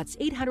 That's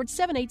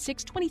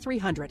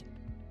 800-786-2300.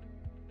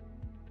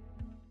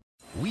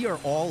 We are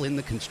all in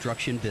the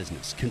construction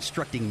business,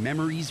 constructing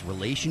memories,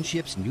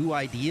 relationships, new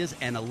ideas,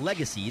 and a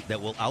legacy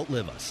that will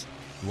outlive us.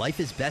 Life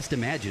is best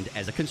imagined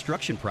as a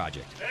construction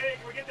project. Hey,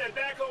 can we get that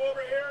backhoe over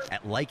here?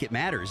 At Like It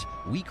Matters,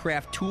 we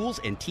craft tools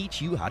and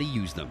teach you how to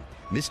use them.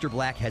 Mr.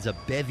 Black has a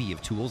bevy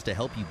of tools to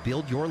help you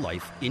build your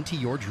life into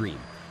your dream.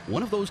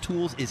 One of those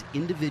tools is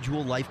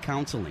individual life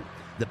counseling.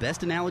 The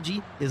best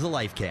analogy is a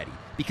life caddy,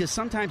 because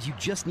sometimes you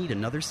just need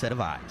another set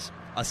of eyes.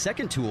 A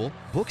second tool,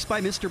 Books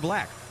by Mr.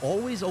 Black,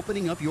 always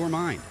opening up your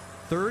mind.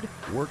 Third,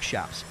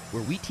 workshops,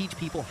 where we teach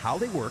people how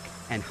they work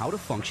and how to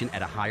function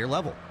at a higher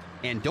level.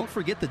 And don't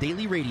forget the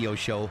daily radio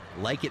show,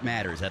 Like It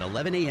Matters, at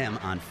 11 a.m.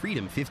 on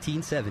Freedom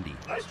 1570.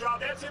 Nice job.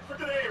 That's it for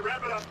today.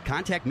 Wrap it up.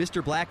 Contact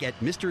Mr. Black at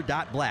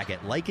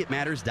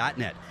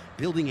mr.black@likeitmatters.net.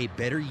 Building a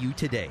better you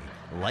today.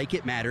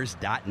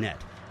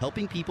 Likeitmatters.net.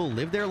 Helping people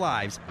live their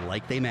lives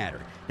like they matter.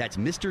 That's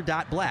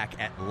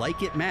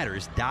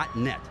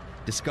mr.black@likeitmatters.net.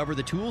 Discover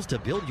the tools to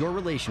build your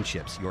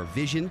relationships, your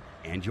vision,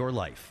 and your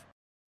life.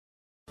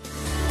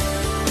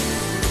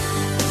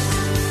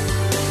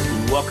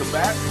 Welcome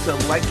back to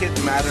Like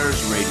It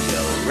Matters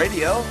Radio.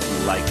 Radio,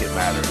 like it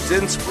matters.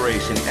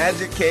 Inspiration,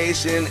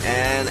 education,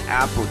 and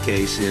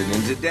application.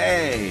 And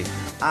today,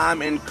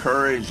 I'm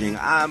encouraging,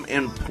 I'm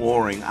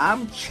imploring,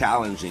 I'm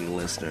challenging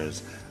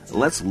listeners.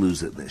 Let's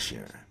lose it this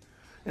year.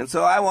 And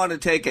so I want to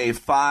take a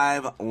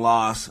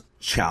 5-loss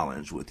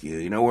challenge with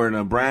you. We're in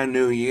a brand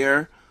new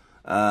year.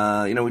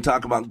 We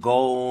talk about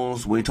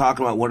goals. We talk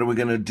about what are we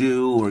going to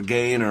do or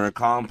gain or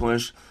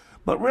accomplish.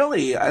 But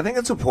really, I think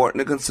it's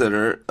important to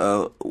consider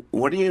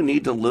what do you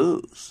need to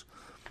lose?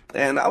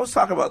 And I was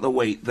talking about the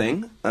weight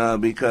thing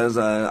because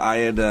I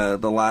had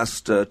the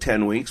last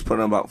 10 weeks put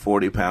on about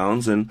 40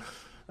 pounds. And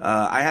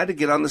I had to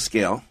get on the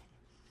scale.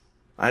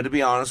 I had to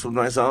be honest with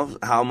myself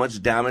how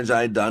much damage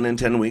I had done in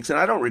 10 weeks. And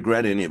I don't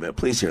regret any of it.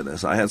 Please hear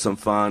this. I had some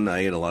fun. I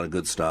ate a lot of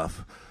good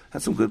stuff.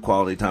 Had some good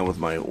quality time with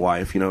my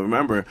wife.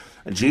 Remember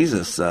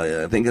Jesus,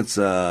 I think it's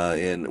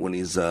when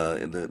he's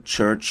in the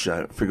church,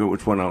 I forget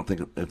which one, I don't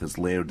think if it's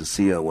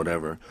Laodicea or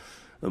whatever,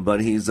 but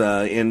he's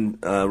in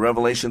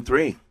Revelation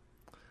 3.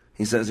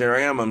 He says, here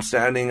I am, I'm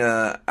standing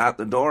at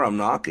the door, I'm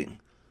knocking.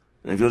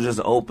 And if you'll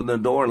just open the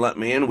door and let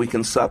me in, we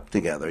can sup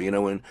together.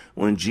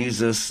 When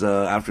Jesus,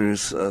 after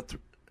his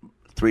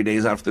 3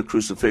 days after the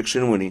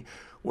crucifixion, when he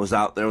was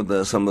out there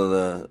with some of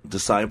the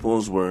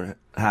disciples were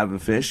having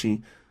fish,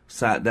 he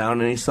sat down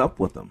and he supped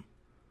with them.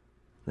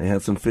 They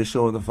had some fish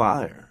over the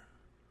fire.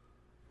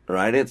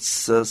 Right?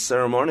 It's a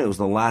ceremony. It was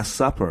the Last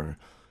Supper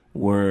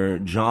where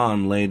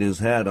John laid his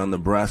head on the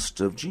breast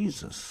of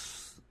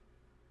Jesus,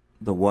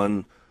 the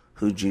one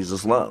who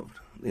Jesus loved,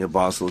 the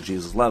apostle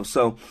Jesus loved.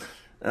 So,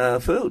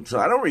 food. So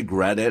I don't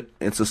regret it.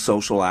 It's a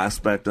social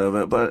aspect of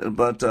it,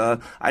 but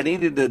I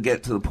needed to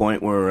get to the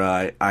point where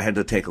I had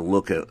to take a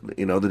look at,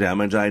 the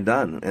damage I had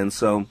done. And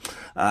so,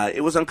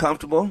 it was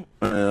uncomfortable.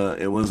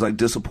 It was like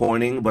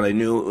disappointing, but I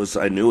knew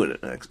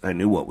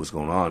what was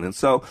going on. And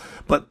so,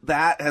 but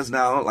that has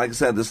now, like I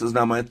said, this is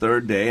now my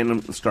third day and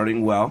I'm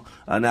starting well.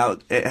 Now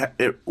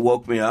it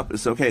woke me up.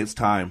 It's okay. It's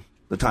time.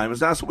 The time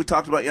is now. So we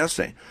talked about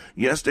yesterday.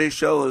 Yesterday's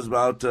show is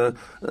about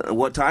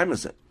what time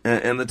is it?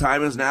 And the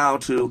time is now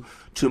to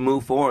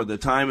move forward. The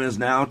time is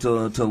now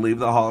to leave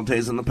the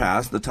holidays in the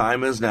past. The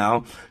time is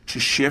now to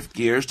shift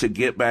gears, to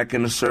get back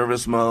into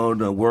service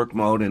mode, work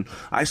mode. And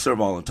I serve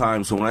all the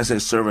time. So when I say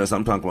service,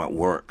 I'm talking about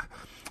work.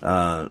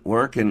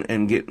 Work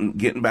and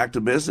getting back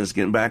to business,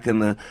 getting back in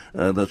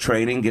the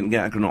training, getting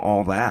back into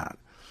all that.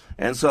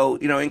 And so,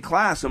 in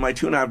class, in my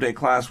 2.5-day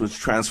class, which is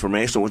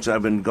transformational, which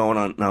I've been going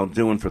on now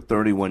doing for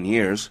 31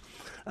 years,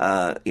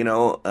 it's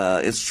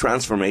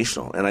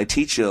transformational. And I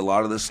teach you a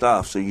lot of this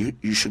stuff. So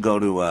you should go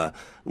to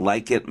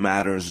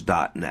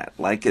likeitmatters.net,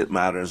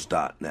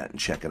 likeitmatters.net, and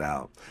check it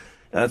out.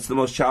 That's the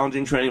most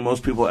challenging training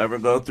most people ever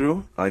go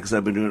through. Like I said,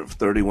 I've been doing it for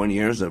 31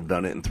 years. I've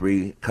done it in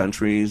 3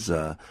 countries.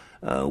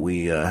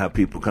 We have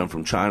people come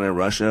from China,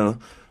 Russia.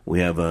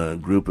 We have a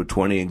group of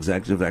 20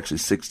 executives, actually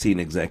 16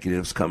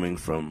 executives coming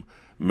from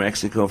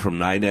Mexico, from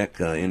NIDEC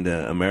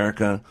into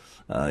America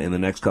in the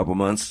next couple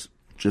months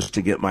just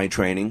to get my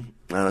training.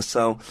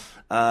 So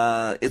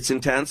it's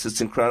intense.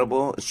 It's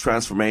incredible. It's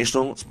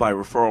transformational. It's by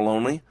referral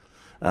only.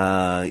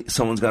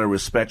 Someone's got to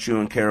respect you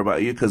and care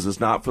about you because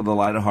it's not for the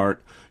light of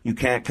heart. You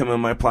can't come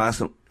in my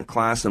class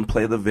and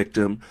play the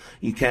victim.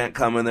 You can't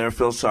come in there and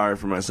feel sorry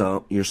for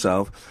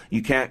yourself.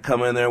 You can't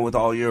come in there with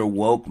all your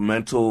woke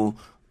mental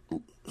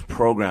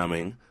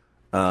programming.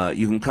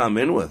 You can come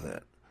in with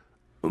it,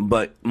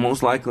 but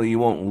most likely you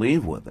won't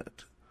leave with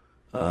it.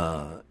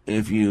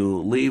 If you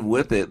leave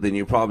with it, then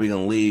you're probably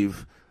going to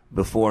leave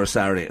before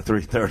Saturday at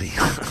 3:30.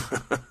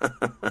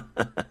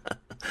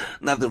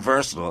 Nothing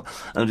personal.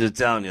 I'm just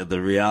telling you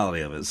the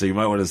reality of it. So you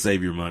might want to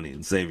save your money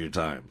and save your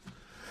time.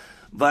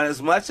 But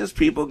as much as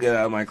people get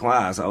out of my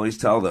class, I always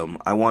tell them,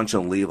 I want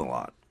you to leave a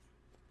lot.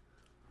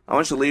 I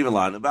want you to leave a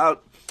lot.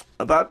 About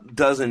a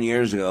dozen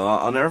years ago,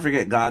 I'll never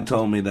forget, God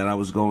told me that I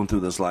was going through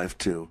this life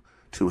too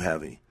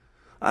heavy.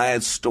 I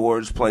had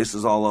storage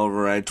places all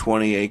over. I had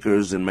 20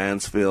 acres in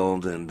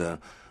Mansfield, and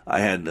I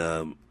had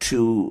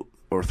 2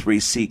 or 3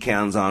 sea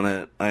cans on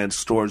it. I had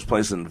storage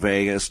places in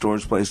Vegas,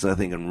 storage places, I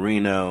think, in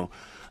Reno.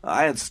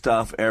 I had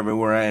stuff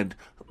everywhere. I had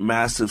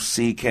massive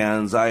sea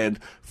cans. I had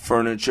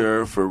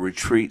furniture for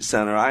retreat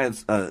center. I had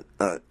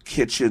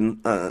kitchen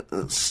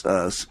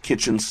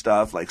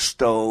stuff like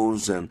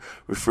stoves and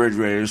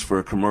refrigerators for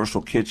a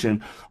commercial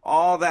kitchen.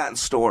 All that in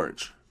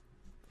storage.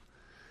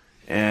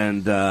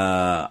 And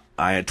I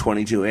had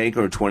 20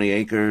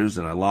 acres,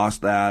 and I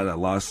lost that. I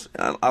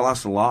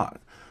lost a lot.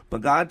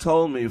 But God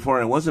told me before,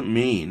 and it wasn't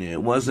mean.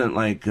 It wasn't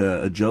like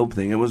a joke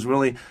thing. It was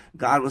really,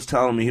 God was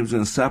telling me He was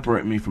going to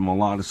separate me from a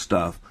lot of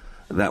stuff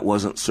that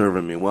wasn't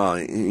serving me well.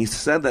 He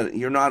said that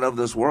you're not of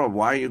this world.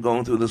 Why are you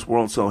going through this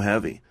world so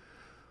heavy?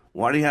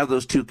 Why do you have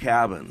those 2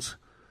 cabins?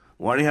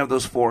 Why do you have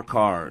those 4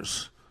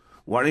 cars?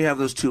 Why do you have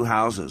those 2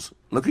 houses?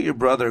 Look at your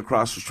brother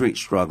across the street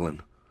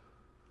struggling.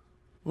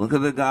 Look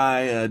at the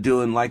guy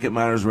doing Like It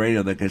Matters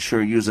Radio that could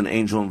sure use an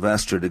angel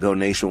investor to go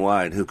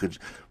nationwide who could,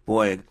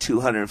 boy,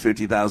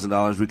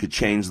 $250,000, we could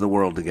change the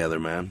world together,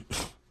 man.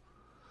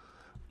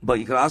 But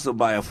you could also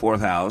buy a 4th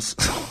house.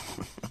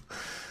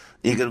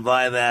 You can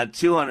buy that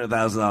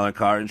 $200,000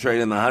 car and trade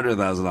in the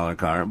 $100,000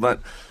 car.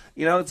 But,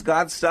 it's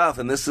God's stuff,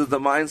 and this is the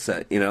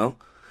mindset,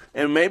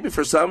 And maybe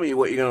for some of you,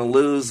 what you're going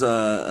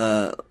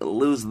to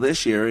lose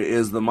this year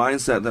is the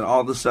mindset that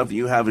all the stuff that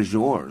you have is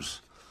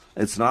yours.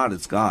 It's not,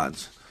 it's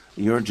God's.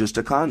 You're just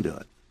a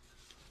conduit.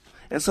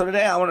 And so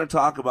today I want to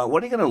talk about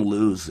what are you going to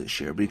lose this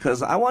year?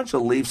 Because I want you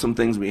to leave some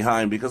things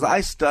behind because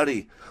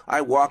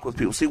I walk with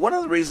people. See, one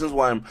of the reasons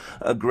why I'm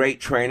a great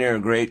trainer, a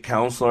great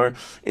counselor,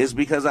 is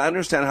because I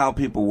understand how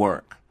people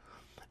work.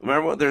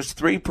 Remember, there's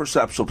 3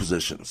 perceptual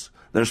positions.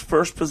 There's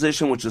first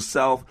position, which is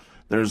self.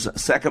 There's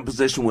second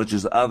position, which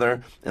is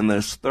other. And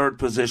there's third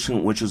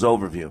position, which is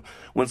overview.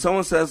 When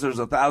someone says there's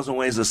 1,000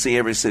 ways to see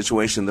every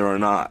situation, there are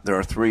not. There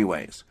are 3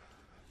 ways.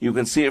 You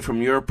can see it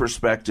from your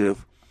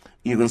perspective.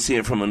 You can see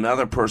it from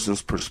another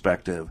person's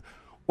perspective.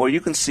 Or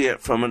you can see it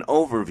from an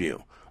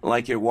overview,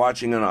 like you're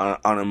watching it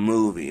on a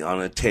movie,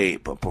 on a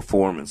tape, a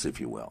performance,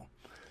 if you will.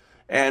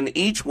 And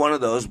each one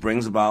of those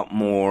brings about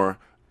more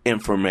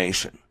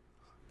information.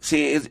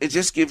 See, it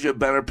just gives you a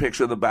better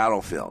picture of the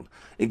battlefield.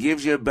 It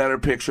gives you a better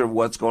picture of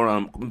what's going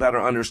on,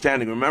 better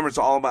understanding. Remember, it's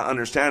all about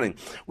understanding.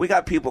 We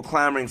got people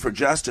clamoring for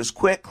justice.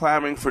 Quit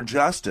clamoring for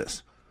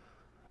justice.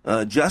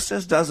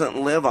 Justice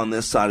doesn't live on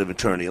this side of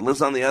eternity. It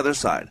lives on the other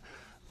side.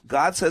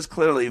 God says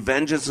clearly,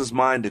 vengeance is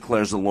mine,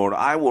 declares the Lord.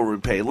 I will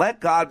repay. Let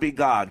God be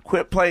God.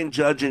 Quit playing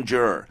judge and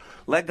juror.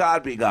 Let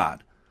God be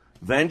God.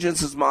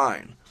 Vengeance is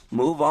mine.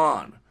 Move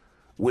on.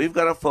 We've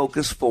got to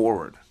focus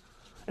forward.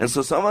 And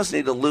so some of us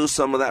need to lose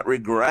some of that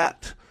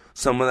regret,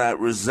 some of that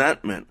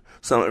resentment,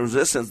 some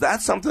resistance.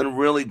 That's something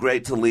really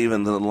great to leave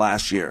in the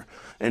last year.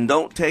 And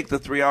don't take the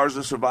 3 hours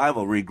of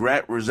survival,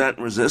 regret, resent,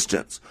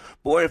 resistance.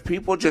 Boy, if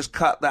people just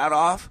cut that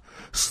off,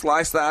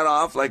 slice that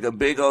off like a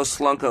big old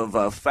slunk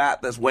of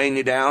fat that's weighing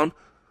you down,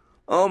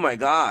 oh my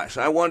gosh,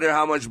 I wonder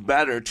how much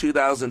better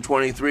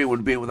 2023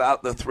 would be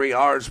without the 3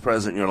 R's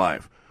present in your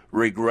life.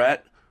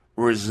 Regret,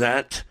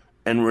 resent,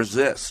 and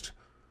resist.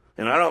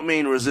 And I don't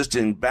mean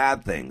resisting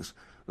bad things.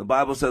 The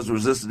Bible says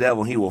resist the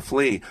devil, he will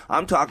flee.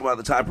 I'm talking about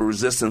the type of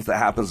resistance that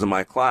happens in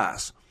my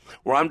class,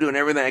 where I'm doing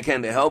everything I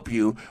can to help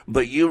you,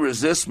 but you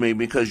resist me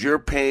because your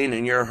pain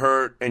and your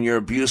hurt and your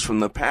abuse from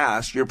the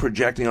past, you're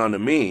projecting onto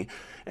me.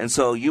 And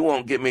so you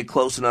won't get me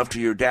close enough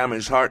to your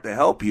damaged heart to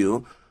help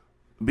you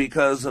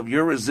because of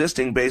your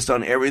resisting based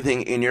on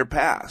everything in your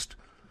past.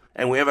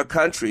 And we have a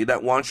country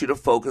that wants you to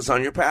focus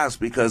on your past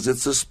because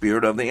it's the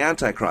spirit of the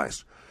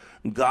Antichrist.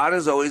 God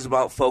is always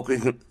about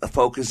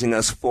focusing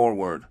us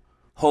forward.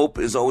 Hope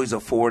is always a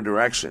forward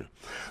direction.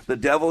 The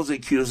devil's the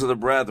accuser of the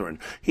brethren.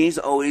 He's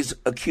always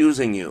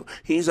accusing you.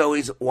 He's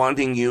always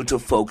wanting you to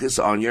focus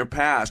on your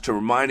past, to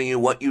reminding you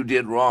what you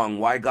did wrong,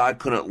 why God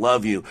couldn't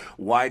love you,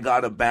 why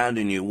God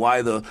abandoned you,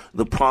 why the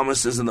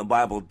promises in the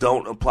Bible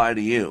don't apply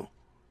to you.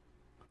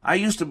 I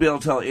used to be able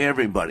to tell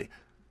everybody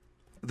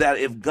that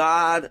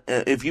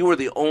if you were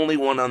the only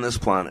one on this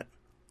planet,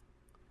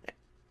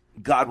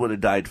 God would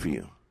have died for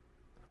you.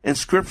 And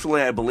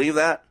scripturally, I believe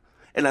that.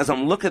 And as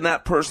I'm looking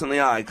that person in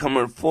the eye,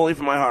 coming fully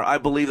from my heart, I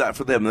believe that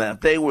for them, that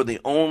if they were the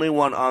only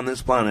one on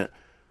this planet,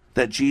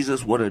 that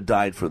Jesus would have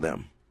died for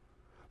them.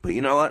 But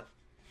you know what?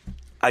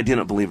 I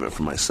didn't believe it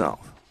for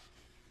myself.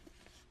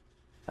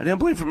 I didn't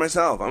believe it for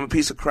myself. I'm a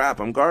piece of crap.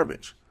 I'm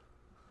garbage.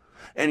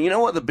 And you know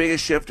what the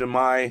biggest shift in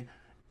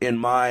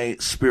my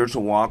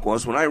spiritual walk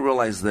was? When I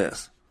realized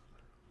this,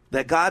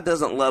 that God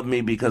doesn't love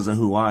me because of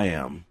who I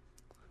am.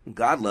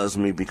 God loves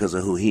me because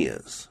of who he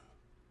is.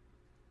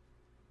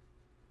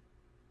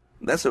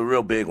 That's a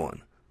real big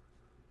one.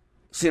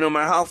 See, no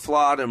matter how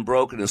flawed and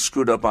broken and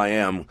screwed up I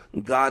am,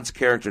 God's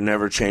character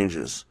never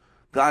changes.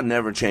 God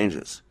never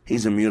changes.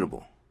 He's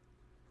immutable.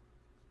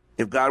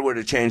 If God were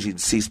to change,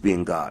 he'd cease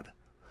being God.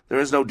 There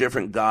is no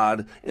different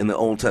God in the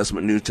Old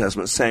Testament, New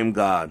Testament, same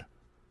God.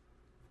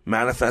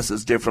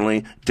 Manifests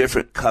differently,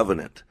 different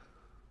covenant.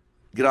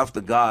 Get off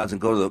the gods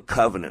and go to the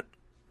covenant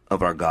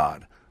of our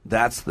God.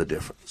 That's the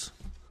difference.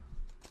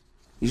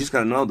 You just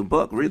got to know the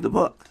book. Read the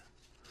book.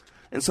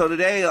 And so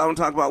today I want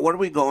to talk about what are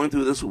we going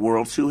through this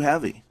world too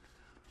heavy.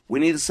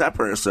 We need to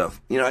separate ourselves.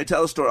 You know, I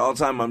tell a story all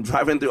the time. I'm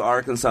driving through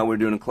Arkansas. We're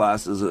doing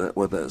classes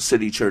with a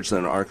city church there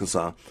in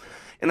Arkansas.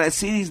 And I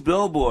see these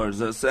billboards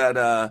that said,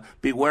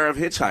 beware of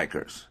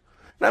hitchhikers.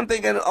 And I'm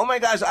thinking, oh my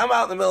gosh, I'm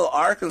out in the middle of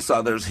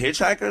Arkansas. There's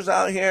hitchhikers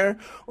out here,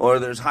 or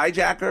there's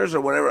hijackers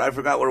or whatever. I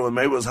forgot what it was.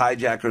 Maybe it was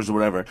hijackers or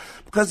whatever.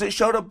 Because they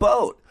showed a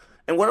boat.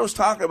 And what I was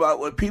talking about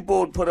was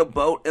people would put a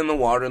boat in the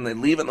water and they'd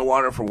leave it in the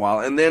water for a while.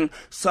 And then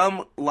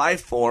some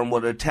life form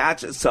would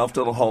attach itself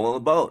to the hull of the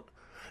boat.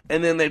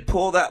 And then they'd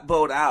pull that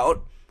boat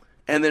out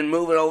and then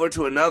move it over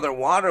to another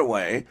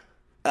waterway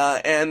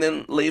and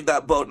then leave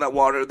that boat in that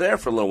water there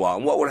for a little while.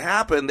 And what would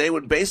happen, they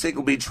would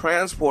basically be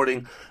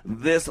transporting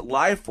this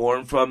life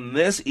form from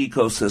this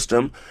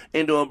ecosystem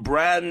into a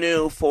brand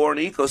new foreign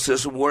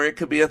ecosystem where it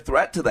could be a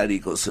threat to that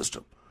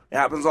ecosystem. It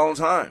happens all the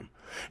time.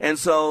 And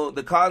so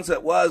the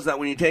concept was that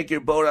when you take your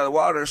boat out of the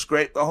water,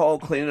 scrape the hull,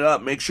 clean it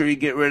up, make sure you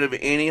get rid of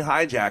any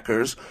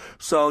hijackers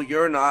so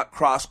you're not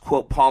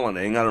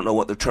cross-pollinating. I don't know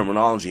what the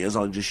terminology is.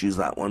 I'll just use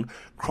that one.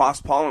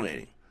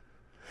 Cross-pollinating.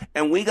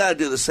 And we got to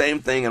do the same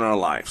thing in our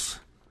lives.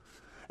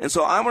 And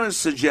so I'm going to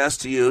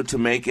suggest to you to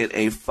make it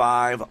a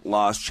 5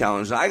 loss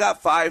challenge. Now, I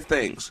got 5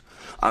 things.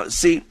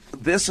 See,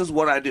 this is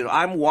what I do.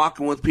 I'm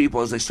walking with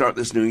people as they start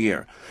this new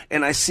year.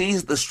 And I see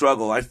the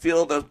struggle. I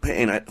feel the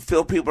pain. I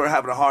feel people are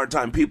having a hard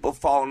time. People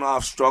falling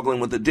off,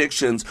 struggling with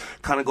addictions,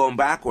 kind of going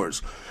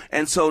backwards.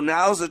 And so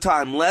now's the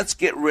time. Let's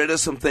get rid of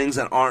some things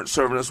that aren't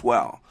serving us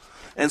well.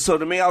 And so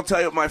to me, I'll tell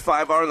you what my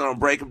 5 are, and then I'll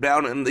break them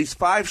down. And these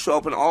 5 show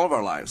up in all of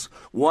our lives.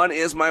 1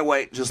 is my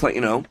weight, just let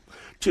you know.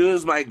 2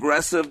 is my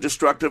aggressive,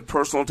 destructive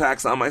personal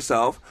attacks on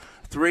myself.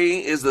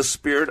 3 is the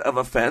spirit of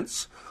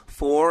offense.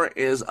 4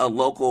 is a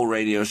local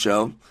radio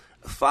show.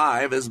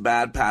 5 is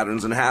bad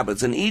patterns and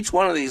habits. And each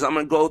one of these, I'm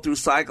going to go through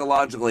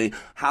psychologically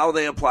how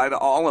they apply to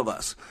all of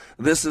us.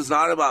 This is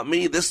not about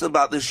me. This is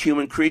about this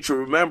human creature.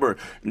 Remember,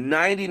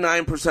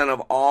 99%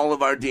 of all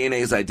of our DNA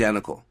is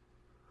identical.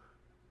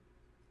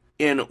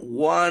 In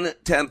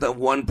 1/10 of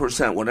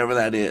 1%, whatever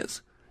that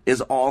is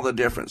all the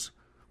difference.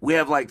 We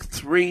have like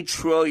 3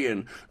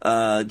 trillion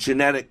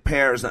genetic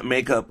pairs that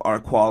make up our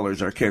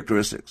qualities, our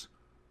characteristics.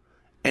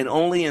 And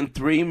only in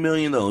 3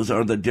 million of those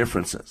are the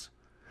differences.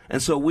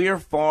 And so we are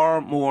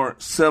far more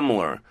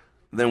similar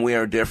than we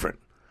are different.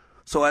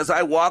 So as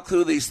I walk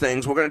through these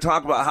things, we're going to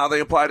talk about how they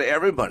apply to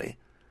everybody,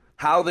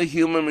 how the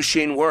human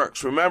machine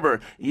works. Remember,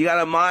 you got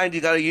a mind,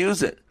 you got to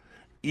use it.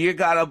 You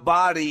got a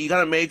body, you got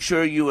to make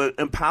sure you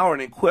empower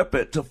and equip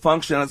it to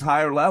function at its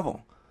higher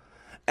level.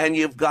 And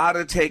you've got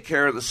to take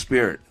care of the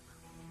spirit.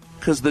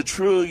 Because the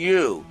true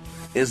you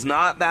is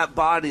not that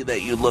body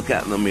that you look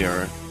at in the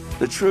mirror.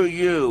 The true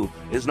you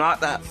is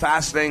not that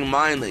fascinating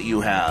mind that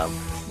you have.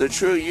 The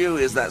true you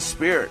is that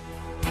spirit.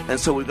 And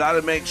so we've got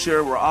to make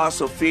sure we're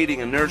also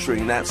feeding and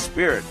nurturing that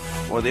spirit,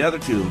 or the other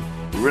two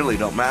really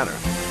don't matter.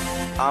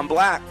 I'm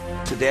Black.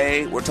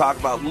 Today, we're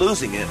talking about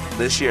losing it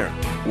this year.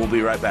 We'll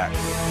be right back.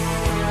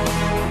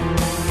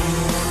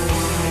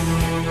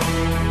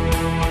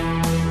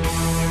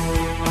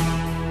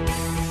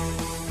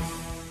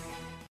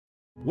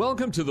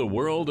 Welcome to the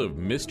world of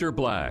Mr.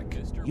 Black.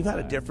 You've had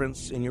a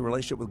difference in your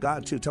relationship with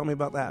God, too. Tell me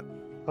about that.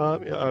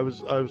 Yeah, I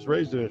was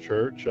raised in a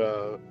church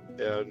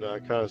and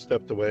kind of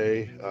stepped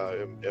away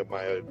in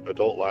my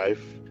adult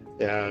life.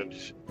 And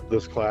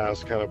this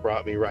class kind of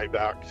brought me right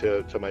back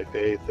to my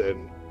faith.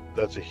 And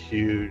that's a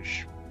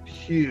huge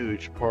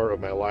part of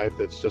my life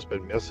that's just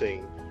been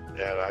missing.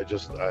 And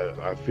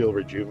I feel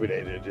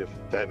rejuvenated, if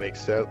that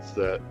makes sense,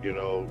 that,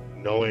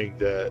 knowing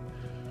that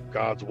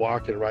God's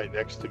walking right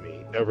next to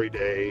me every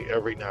day,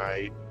 every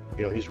night.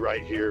 He's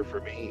right here for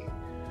me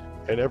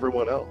and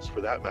everyone else for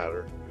that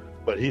matter.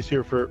 But he's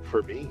here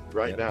for me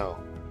right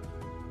now.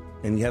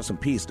 And you have some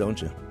peace,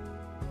 don't you?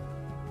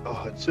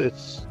 Oh,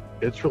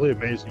 it's really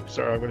amazing.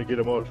 Sorry, I'm going to get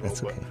emotional.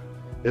 That's okay.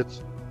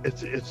 But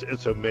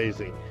it's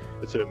amazing.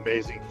 It's an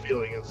amazing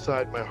feeling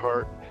inside my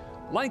heart.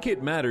 Like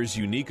It Matters'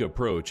 unique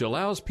approach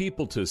allows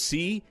people to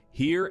see,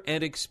 hear,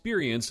 and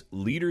experience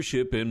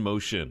leadership in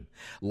motion.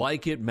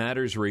 Like It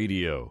Matters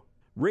Radio.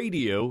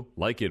 Radio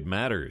like it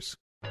matters.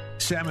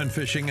 Salmon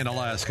fishing in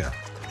Alaska,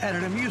 at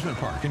an amusement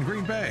park in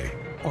Green Bay,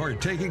 or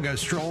taking a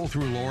stroll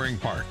through Loring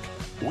Park.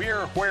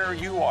 We're where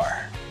you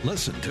are.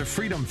 Listen to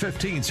Freedom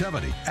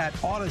 1570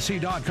 at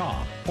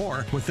Odyssey.com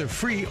or with the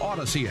free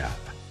Odyssey app.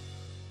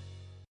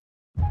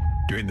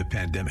 During the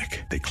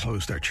pandemic, they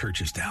closed our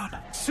churches down.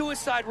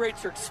 Suicide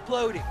rates are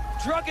exploding.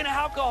 Drug and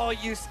alcohol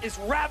use is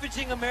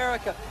ravaging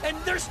America, and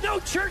there's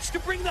no church to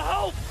bring the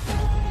hope.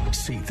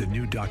 See the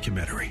new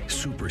documentary,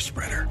 Super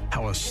Spreader,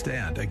 how a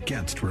stand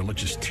against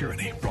religious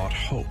tyranny brought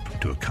hope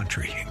to a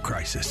country in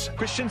crisis.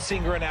 Christian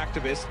singer and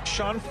activist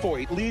Sean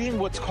Foyt leading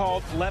what's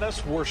called Let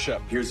Us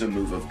Worship. Here's a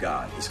move of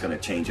God that's going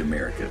to change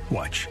America.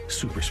 Watch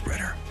Super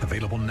Spreader,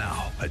 available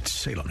now at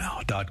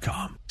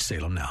salemnow.com.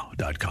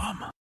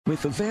 salemnow.com.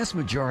 With the vast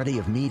majority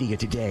of media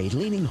today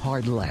leaning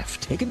hard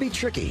left, it can be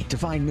tricky to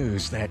find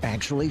news that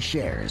actually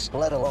shares,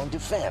 let alone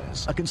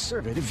defends, a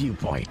conservative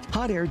viewpoint.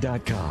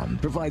 HotAir.com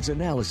provides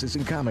analysis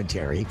and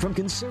commentary from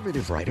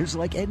conservative writers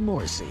like Ed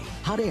Morrissey.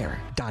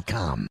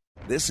 HotAir.com.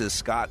 This is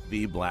Scott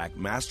V. Black,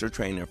 Master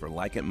Trainer for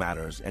Like It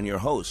Matters and your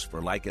host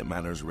for Like It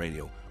Matters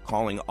Radio,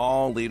 calling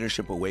all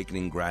Leadership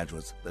Awakening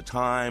graduates. The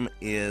time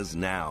is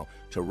now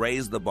to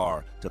raise the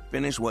bar, to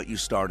finish what you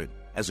started.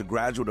 As a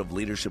graduate of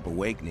Leadership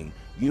Awakening,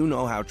 you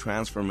know how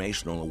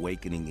transformational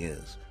awakening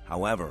is.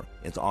 However,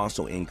 it's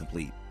also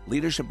incomplete.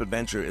 Leadership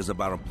Adventure is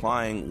about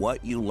applying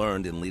what you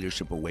learned in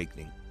Leadership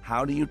Awakening.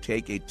 How do you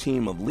take a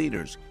team of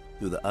leaders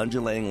through the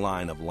undulating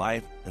line of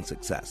life and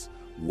success?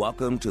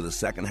 Welcome to the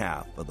second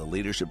half of the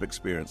Leadership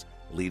Experience,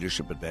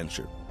 Leadership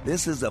Adventure.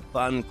 This is a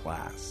fun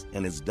class,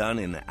 and it's done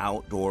in an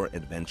outdoor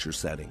adventure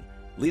setting.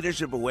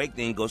 Leadership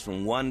Awakening goes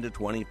from 1 to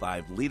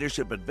 25.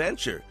 Leadership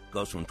Adventure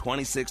goes from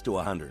 26 to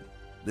 100.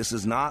 This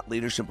is not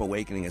Leadership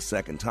Awakening a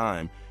second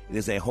time. It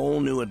is a whole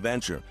new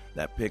adventure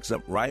that picks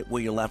up right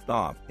where you left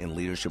off in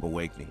Leadership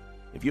Awakening.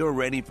 If you're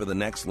ready for the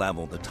next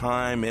level, the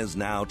time is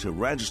now to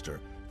register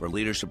for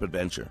Leadership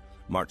Adventure,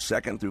 March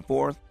 2nd through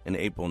 4th and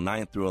April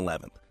 9th through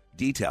 11th.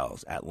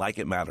 Details at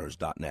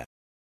likeitmatters.net.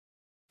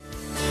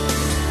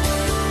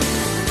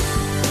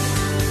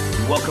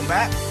 Welcome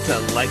back to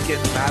Like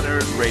It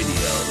Matters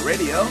Radio.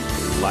 Radio,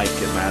 like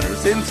it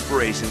matters.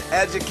 Inspiration,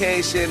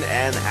 education,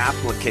 and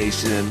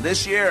application.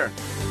 This year,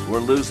 we're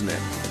losing it.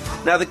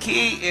 Now, the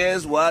key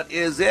is, what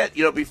is it?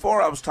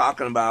 Before I was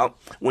talking about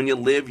when you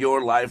live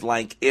your life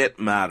like it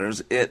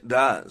matters, it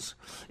does.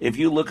 If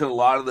you look at a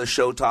lot of the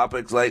show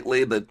topics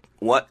lately,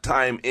 what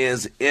time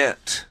is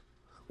it?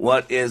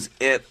 What is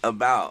it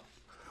about?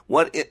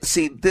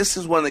 See, this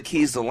is one of the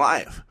keys to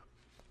life.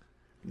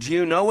 Do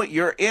you know what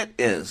your it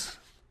is?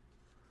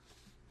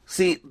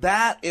 See,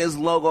 that is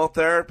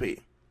logotherapy,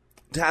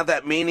 to have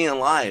that meaning in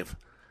life.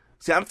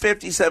 See, I'm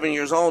 57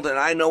 years old, and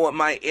I know what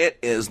my it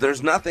is.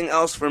 There's nothing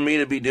else for me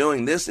to be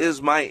doing. This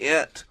is my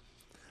it.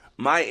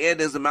 My it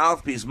is a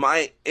mouthpiece.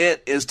 My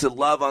it is to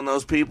love on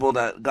those people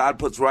that God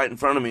puts right in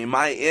front of me.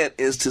 My it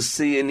is to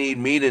see a need,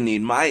 meet a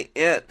need. My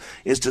it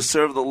is to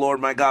serve the Lord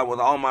my God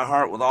with all my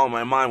heart, with all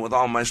my mind, with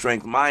all my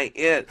strength. My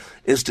it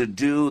is to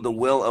do the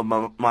will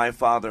of my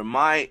Father.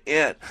 My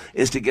it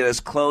is to get as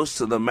close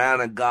to the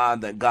man of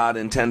God that God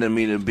intended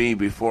me to be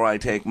before I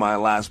take my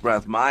last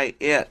breath. My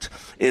it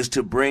is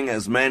to bring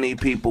as many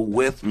people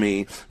with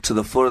me to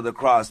the foot of the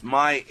cross.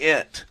 My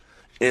it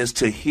is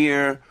to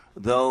hear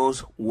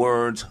those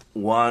words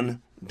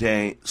one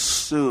day,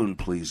 soon,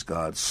 please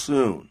God,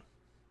 soon.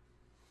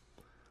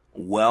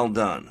 Well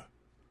done,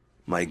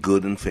 my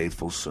good and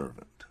faithful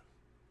servant.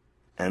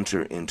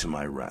 Enter into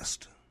my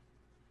rest.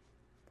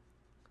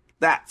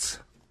 That's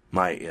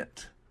my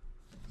it.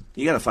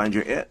 You got to find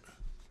your it.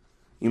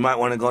 you might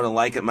want to go to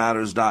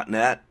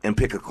likeitmatters.net and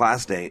pick a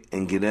class date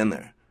and get in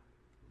there,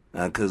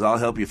 because I'll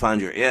help you find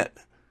your it.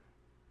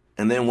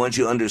 And then once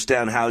you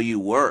understand how you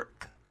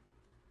work,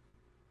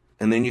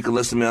 and then you can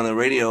listen to me on the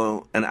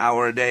radio an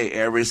hour a day,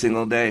 every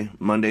single day,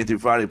 Monday through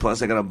Friday.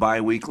 Plus, I got a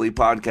bi-weekly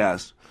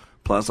podcast.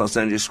 Plus, I'll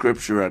send you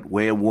scripture at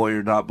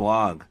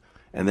wayofwarrior.blog.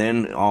 And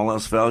then all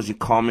else fails, you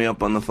call me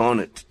up on the phone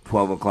at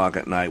 12 o'clock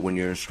at night when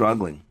you're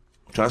struggling.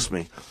 Trust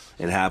me,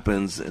 it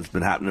happens. It's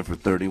been happening for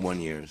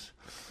 31 years.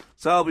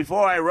 So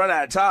before I run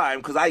out of time,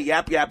 because I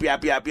yap, I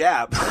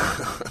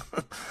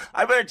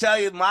better tell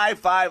you my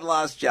 5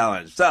 loss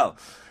challenge. So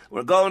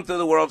we're going through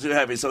the world too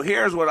heavy. So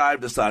here's what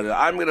I've decided.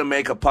 I'm going to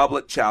make a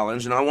public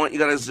challenge, and I want you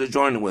guys to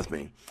join it with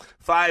me.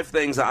 5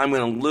 things that I'm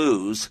going to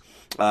lose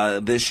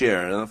this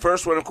year. And the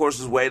first one, of course,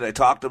 is weight. I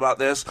talked about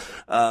this.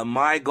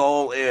 My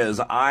goal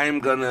is I'm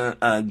going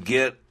to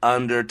get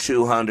under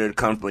 200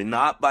 comfortably,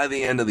 not by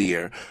the end of the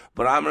year,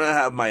 but I'm going to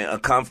have a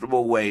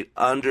comfortable weight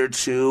under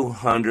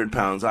 200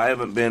 pounds. I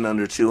haven't been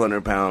under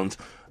 200 pounds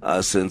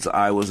since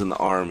I was in the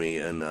Army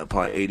in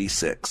probably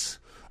 86.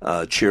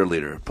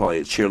 Cheerleader.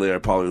 I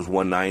probably was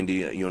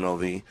 190 at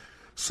UNLV.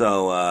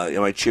 So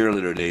my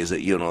cheerleader days at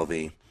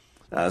UNLV.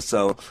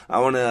 So I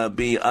want to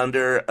be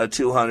under a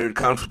 200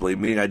 comfortably,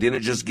 meaning I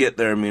didn't just get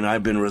there. I mean,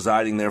 I've been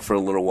residing there for a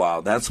little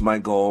while. That's my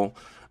goal,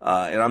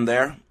 and I'm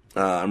there.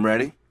 I'm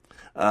ready.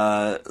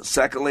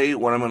 Secondly,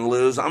 what I'm going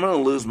to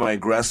lose my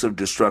aggressive,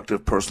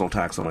 destructive personal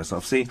attacks on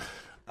myself. See,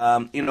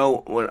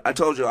 when I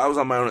told you I was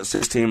on my own at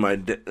 16, my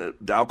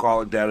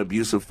alcoholic dad,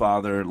 abusive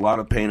father, a lot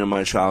of pain in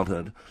my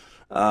childhood.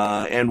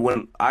 And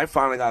when I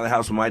finally got out of the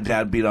house, when my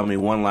dad beat on me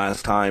one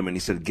last time and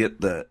he said, get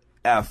the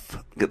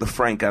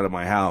Frank out of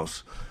my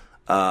house.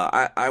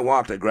 I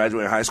walked. I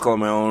graduated high school on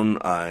my own.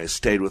 I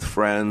stayed with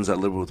friends. I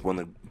lived with one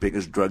of the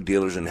biggest drug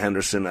dealers in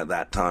Henderson at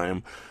that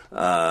time,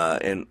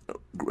 and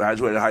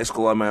graduated high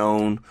school on my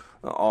own,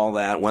 all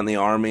that. Went in the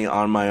Army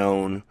on my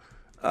own.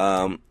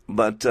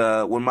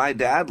 But when my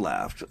dad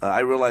left,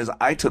 I realized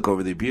I took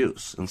over the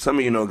abuse. And some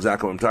of you know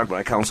exactly what I'm talking about.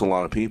 I counsel a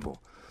lot of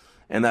people.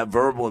 And that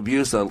verbal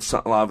abuse, a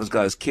lot of us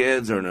guys'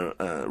 kids are in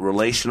a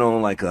relational,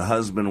 like a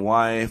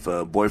husband-wife,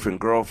 a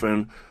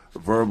boyfriend-girlfriend,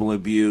 verbal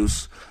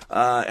abuse.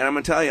 And I'm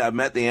going to tell you, I've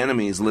met the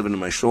enemies living in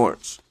my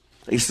shorts.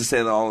 I used to say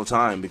that all the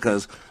time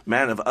because,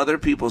 man, if other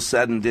people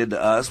said and did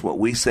to us what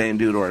we say and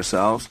do to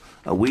ourselves,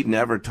 we'd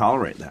never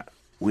tolerate that.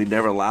 We'd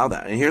never allow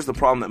that. And here's the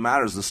problem that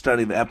matters, the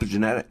study of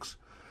epigenetics.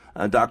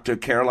 Dr.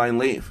 Caroline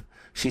Leaf,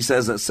 she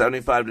says that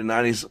 75 to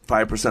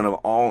 95% of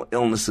all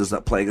illnesses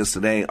that plague us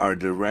today are a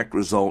direct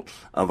result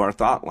of our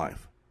thought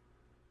life.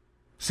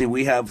 See,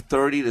 we have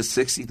 30 to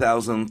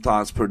 60,000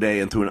 thoughts per day,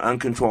 and through an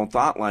uncontrolled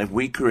thought life,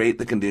 we create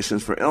the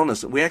conditions for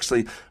illness. We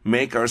actually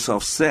make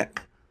ourselves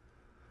sick.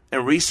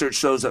 And research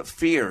shows that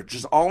fear,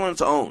 just all on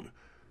its own,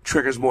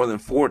 triggers more than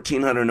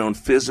 1,400 known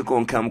physical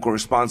and chemical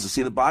responses.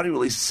 See, the body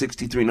releases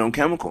 63 known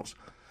chemicals.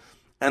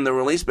 And they're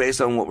released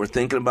based on what we're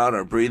thinking about,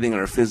 our breathing,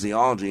 and our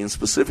physiology, and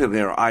specifically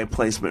our eye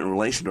placement in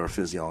relation to our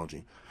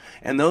physiology.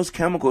 And those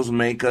chemicals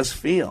make us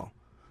feel.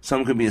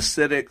 Some can be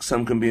acidic,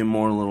 some can be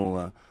more a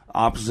little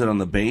opposite on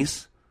the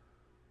base.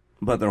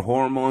 But their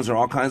hormones are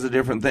all kinds of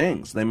different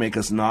things. They make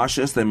us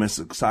nauseous, they make us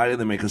excited,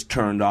 they make us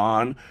turned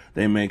on,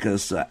 they make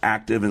us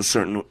active in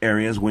certain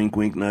areas, wink,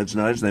 wink, nudge,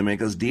 nudge. They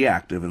make us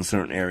deactive in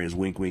certain areas,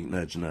 wink, wink,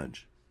 nudge,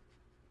 nudge.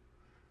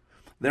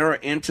 There are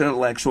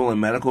intellectual and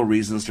medical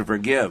reasons to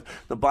forgive.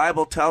 The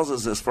Bible tells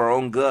us this for our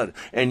own good,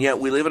 and yet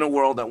we live in a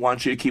world that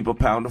wants you to keep a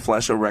pound of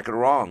flesh or record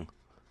wrong.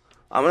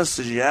 I'm going to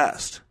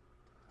suggest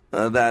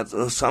that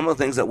some of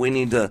the things that we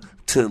need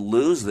to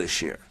lose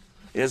this year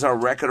is our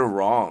record of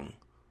wrong.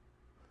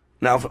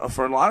 Now,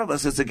 for a lot of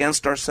us, it's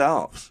against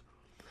ourselves.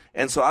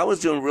 And so I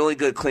was doing really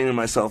good cleaning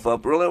myself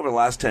up really over the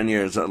last 10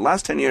 years. The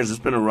last 10 years, it's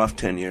been a rough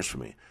 10 years for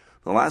me.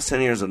 The last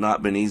 10 years have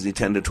not been easy.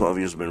 10 to 12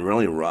 years have been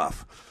really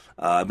rough.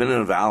 I've been in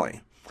a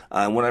valley.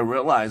 And what I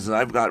realized is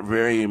I've got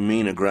very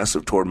mean,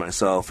 aggressive toward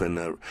myself.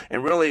 And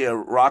really,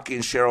 Rocky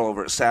and Cheryl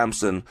over at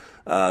Samson,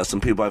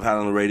 some people I've had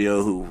on the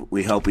radio who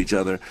we help each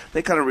other,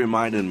 they kind of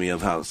reminded me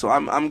of how. So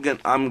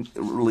I'm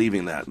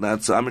leaving that.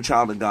 I'm a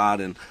child of God,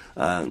 and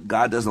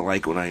God doesn't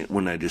like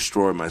when I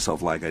destroy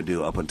myself like I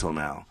do up until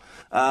now.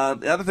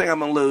 The other thing I'm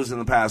going to lose in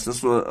the past,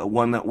 this was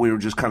one that we were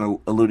just kind of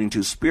alluding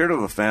to, spirit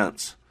of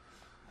offense.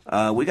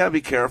 We got to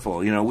be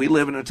careful. You know, we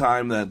live in a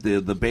time that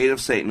the bait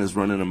of Satan is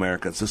running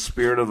America. It's a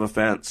spirit of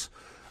offense.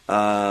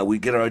 We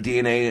get our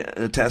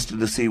DNA tested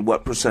to see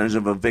what percentage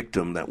of a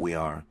victim that we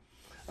are.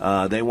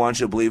 They want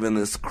you to believe in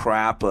this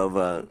crap of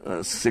a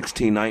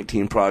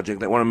 1619 project.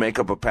 They want to make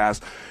up a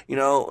past. You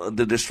know,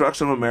 the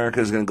destruction of America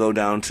is going to go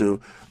down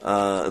to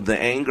the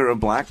anger of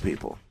black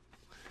people.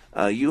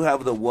 You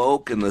have the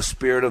woke and the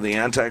spirit of the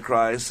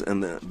Antichrist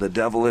and the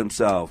devil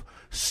himself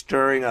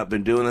stirring up,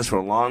 been doing this for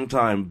a long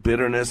time,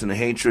 bitterness and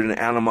hatred and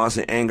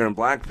animosity, anger in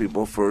black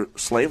people for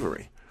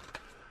slavery.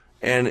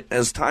 And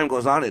as time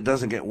goes on, it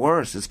doesn't get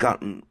worse. It's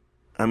gotten,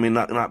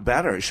 not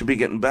better. It should be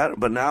getting better.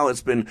 But now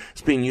it's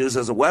being used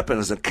as a weapon,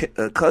 as a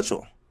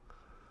cudgel.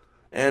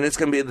 And it's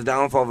going to be the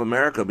downfall of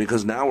America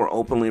because now we're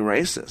openly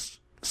racist.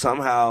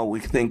 somehow we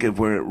think if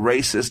we're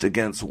racist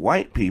against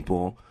white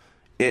people,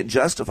 it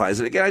justifies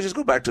it. Again, I just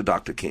go back to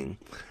Dr. King.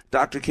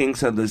 Dr. King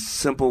said these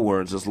simple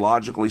words, as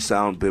logically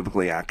sound,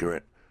 biblically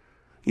accurate.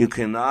 You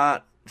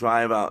cannot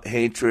drive out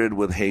hatred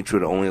with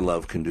hatred. Only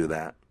love can do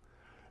that.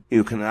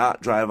 You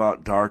cannot drive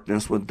out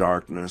darkness with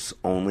darkness.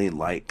 Only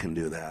light can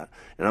do that.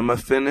 And I'm going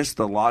to finish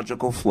the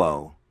logical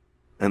flow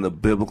and the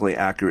biblically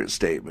accurate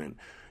statement.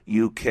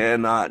 You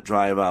cannot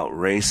drive out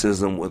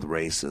racism with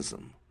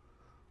racism.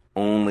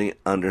 Only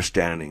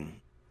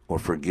understanding or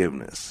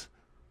forgiveness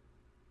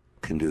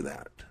can do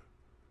that.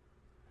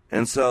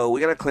 And so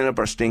we got to clean up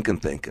our stinking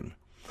thinking.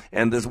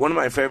 And there's one of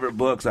my favorite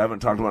books I haven't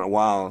talked about in a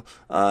while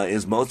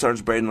is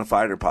Mozart's Brain and the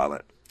Fighter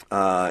Pilot.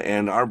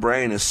 And our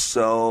brain is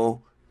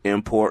so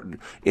important.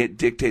 It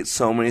dictates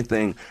so many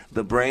things.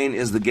 The brain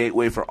is the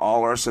gateway for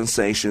all our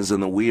sensations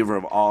and the weaver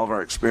of all of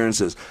our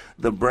experiences.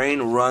 The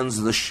brain runs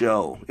the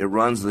show. It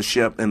runs the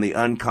ship in the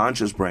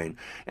unconscious brain.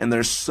 And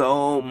there's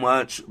so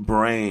much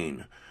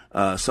brain,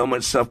 so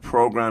much stuff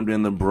programmed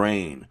in the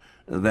brain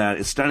that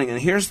is stunning.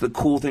 And here's the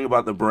cool thing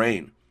about the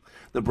brain.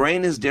 The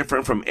brain is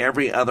different from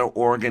every other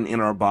organ in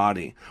our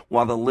body.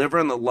 While the liver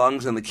and the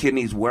lungs and the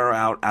kidneys wear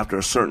out after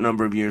a certain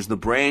number of years, the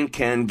brain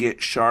can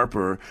get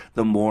sharper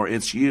the more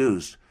it's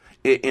used.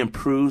 It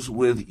improves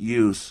with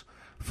use.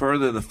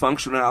 Further, the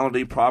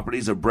functionality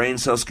properties of brain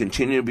cells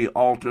continue to be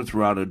altered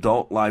throughout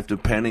adult life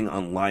depending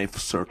on life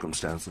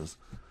circumstances.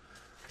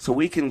 So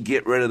we can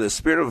get rid of the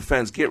spirit of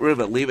offense, get rid of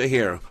it, leave it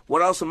here.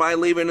 What else am I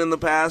leaving in the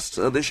past?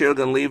 This year, I'm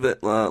going to leave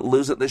it,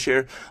 lose it this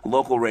year. A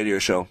local radio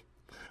show.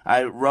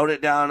 I wrote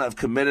it down. I've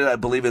committed. I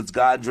believe it's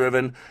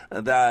God-driven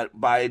that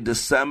by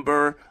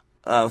December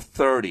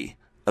 30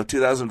 of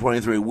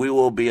 2023, we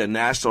will be a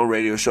national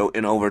radio show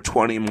in over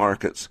 20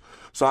 markets.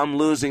 So I'm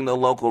losing the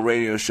local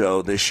radio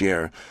show this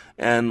year.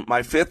 And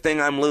my fifth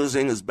thing I'm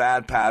losing is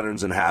bad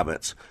patterns and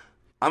habits.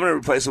 I'm going to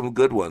replace them with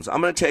good ones. I'm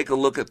going to take a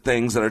look at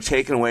things that are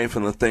taken away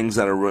from the things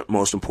that are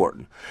most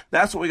important.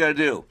 That's what we got to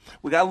do.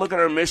 We got to look at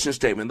our mission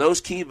statement,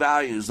 those key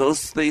values,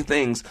 those three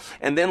things,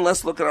 and then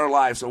let's look at our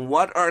lives and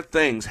what are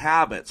things,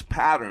 habits,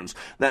 patterns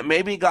that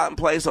maybe got in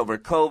place over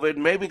COVID,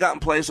 maybe got in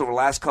place over the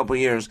last couple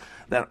of years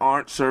that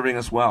aren't serving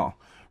us well.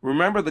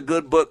 Remember, the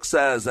good book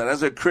says that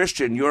as a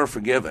Christian, you're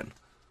forgiven.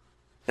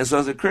 And so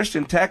as a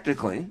Christian,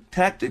 technically,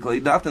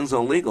 nothing's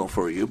illegal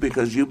for you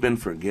because you've been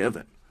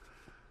forgiven.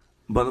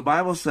 But the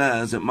Bible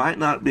says it might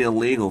not be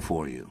illegal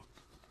for you.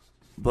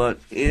 But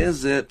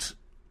is it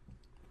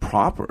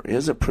proper?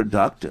 Is it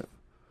productive?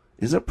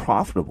 Is it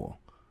profitable?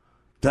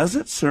 Does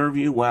it serve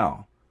you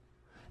well?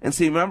 And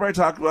see, remember I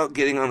talked about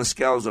getting on the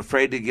scale. I was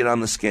afraid to get on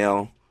the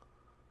scale.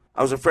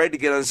 I was afraid to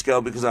get on the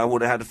scale because I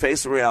would have had to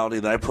face the reality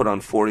that I put on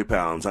 40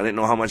 pounds. I didn't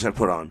know how much I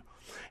put on.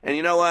 And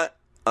you know what?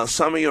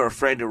 Some of you are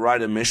afraid to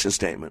write a mission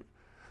statement.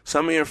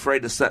 Some of you are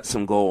afraid to set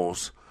some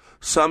goals.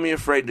 Some of you are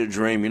afraid to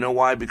dream. You know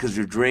why? Because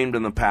you've dreamed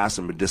in the past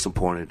and been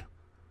disappointed.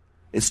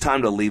 It's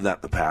time to leave that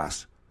in the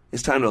past.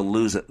 It's time to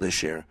lose it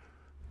this year.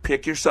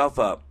 Pick yourself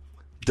up.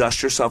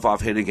 Dust yourself off.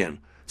 Hit again.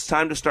 It's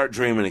time to start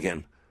dreaming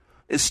again.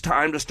 It's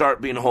time to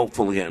start being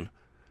hopeful again.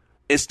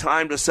 It's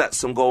time to set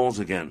some goals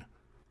again.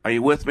 Are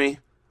you with me?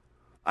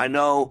 I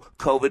know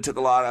COVID took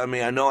a lot out of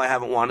me. I know I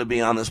haven't wanted to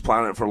be on this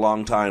planet for a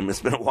long time.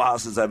 It's been a while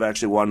since I've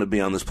actually wanted to be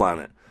on this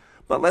planet.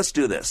 But let's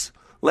do this.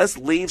 Let's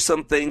leave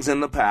some things in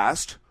the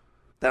past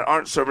that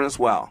aren't serving us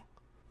well.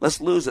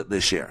 Let's lose it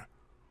this year.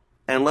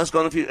 And let's go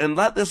in the future. And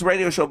let this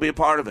radio show be a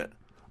part of it.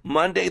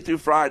 Monday through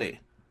Friday.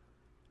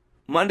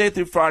 Monday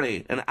through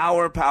Friday, an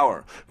hour of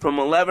power from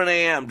 11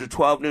 a.m. to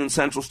 12 noon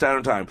Central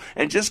Standard Time.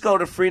 And just go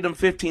to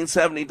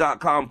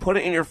freedom1570.com. Put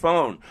it in your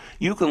phone.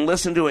 You can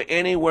listen to it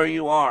anywhere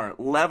you are.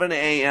 11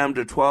 a.m.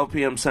 to 12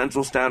 p.m.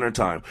 Central Standard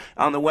Time.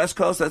 On the West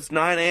Coast, that's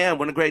 9 a.m.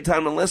 What a great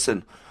time to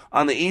listen.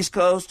 On the East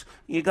Coast,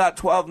 you got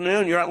 12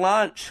 noon. You're at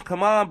lunch.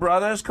 Come on,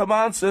 brothers. Come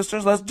on,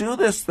 sisters. Let's do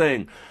this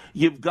thing.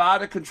 You've got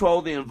to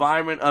control the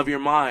environment of your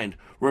mind.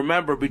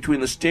 Remember,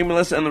 between the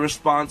stimulus and the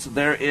response,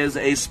 there is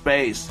a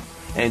space.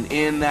 And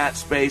in that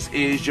space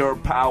is your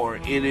power.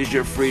 It is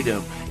your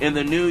freedom. In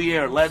the new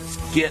year, let's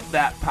get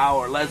that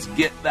power. Let's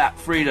get that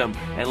freedom.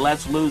 And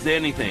let's lose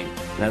anything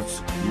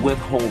that's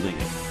withholding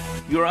it.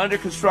 You're under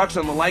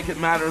construction on the Like It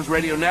Matters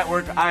Radio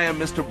Network. I am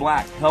Mr.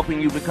 Black,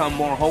 helping you become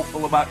more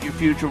hopeful about your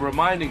future,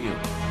 reminding you,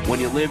 when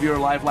you live your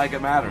life like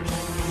it matters,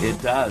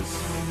 it does.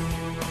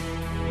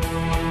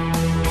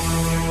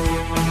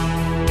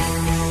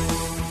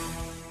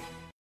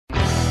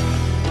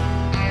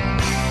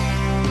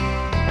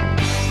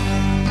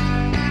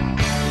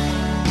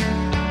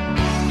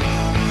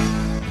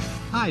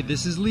 Hi,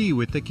 this is Lee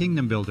with the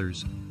Kingdom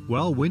Builders.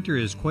 Well, winter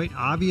is quite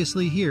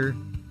obviously here,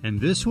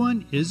 and this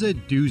one is a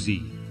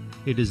doozy.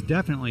 It is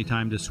definitely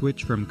time to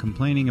switch from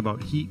complaining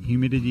about heat,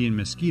 humidity, and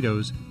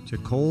mosquitoes to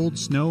cold,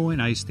 snow,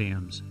 and ice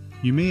dams.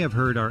 You may have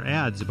heard our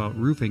ads about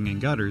roofing and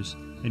gutters,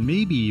 and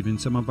maybe even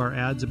some of our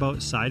ads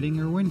about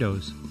siding or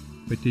windows.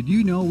 But did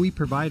you know we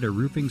provide a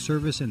roofing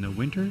service in the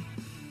winter?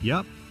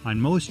 Yep, on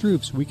most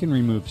roofs we can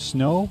remove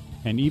snow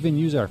and even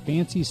use our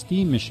fancy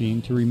steam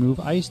machine to remove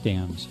ice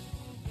dams.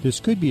 This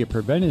could be a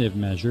preventative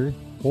measure,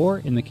 or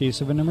in the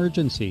case of an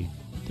emergency.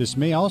 This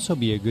may also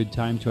be a good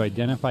time to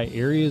identify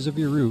areas of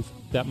your roof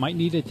that might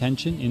need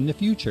attention in the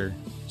future.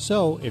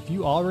 So, if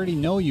you already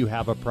know you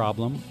have a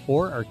problem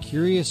or are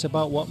curious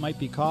about what might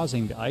be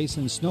causing the ice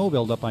and snow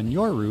buildup on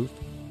your roof,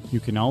 you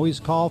can always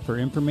call for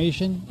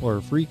information or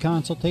a free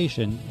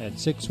consultation at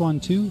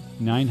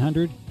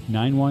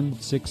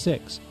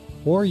 612-900-9166.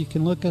 Or you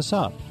can look us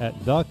up at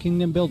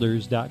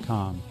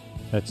thekingdombuilders.com.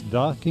 That's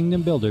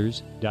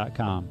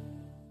thekingdombuilders.com.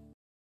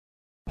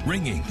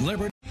 Ringing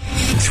liberty.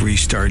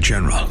 3-star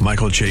General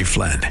Michael J.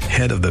 Flynn,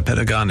 head of the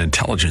Pentagon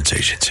Intelligence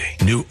Agency,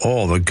 knew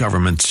all the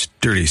government's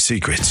dirty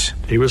secrets.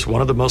 He was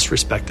one of the most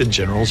respected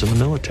generals in the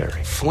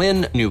military.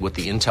 Flynn knew what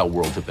the intel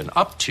world had been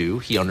up to.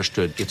 He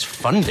understood its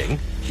funding.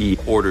 He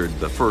ordered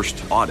the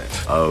first audit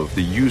of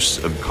the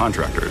use of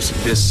contractors.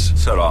 This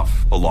set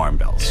off alarm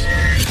bells.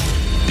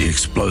 The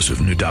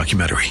explosive new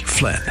documentary,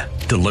 Flynn,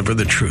 Deliver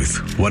the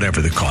Truth, Whatever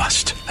the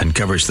Cost,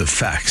 uncovers the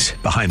facts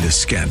behind this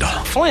scandal.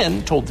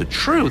 Flynn told the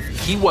truth.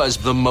 He was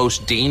the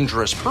most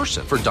dangerous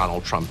person for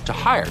Donald Trump to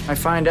hire. I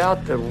find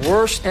out the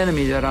worst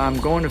enemy that I'm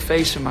going to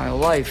face in my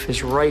life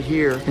is right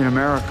here in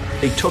America.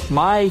 They took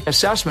my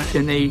assessment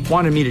and they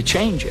wanted me to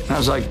change it. And I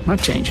was like, I'm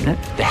not changing it.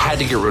 They had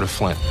to get rid of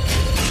Flynn.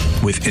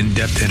 With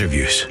in-depth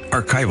interviews,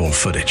 archival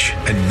footage,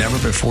 and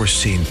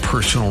never-before-seen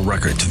personal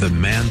records of the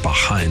man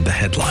behind the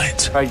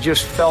headlines. I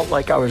just felt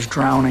like I was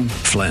drowning.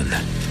 Flynn,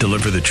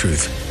 Deliver the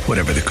Truth,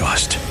 Whatever the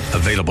Cost.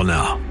 Available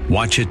now.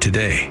 Watch it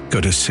today.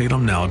 Go to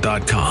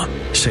salemnow.com.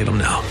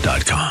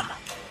 salemnow.com.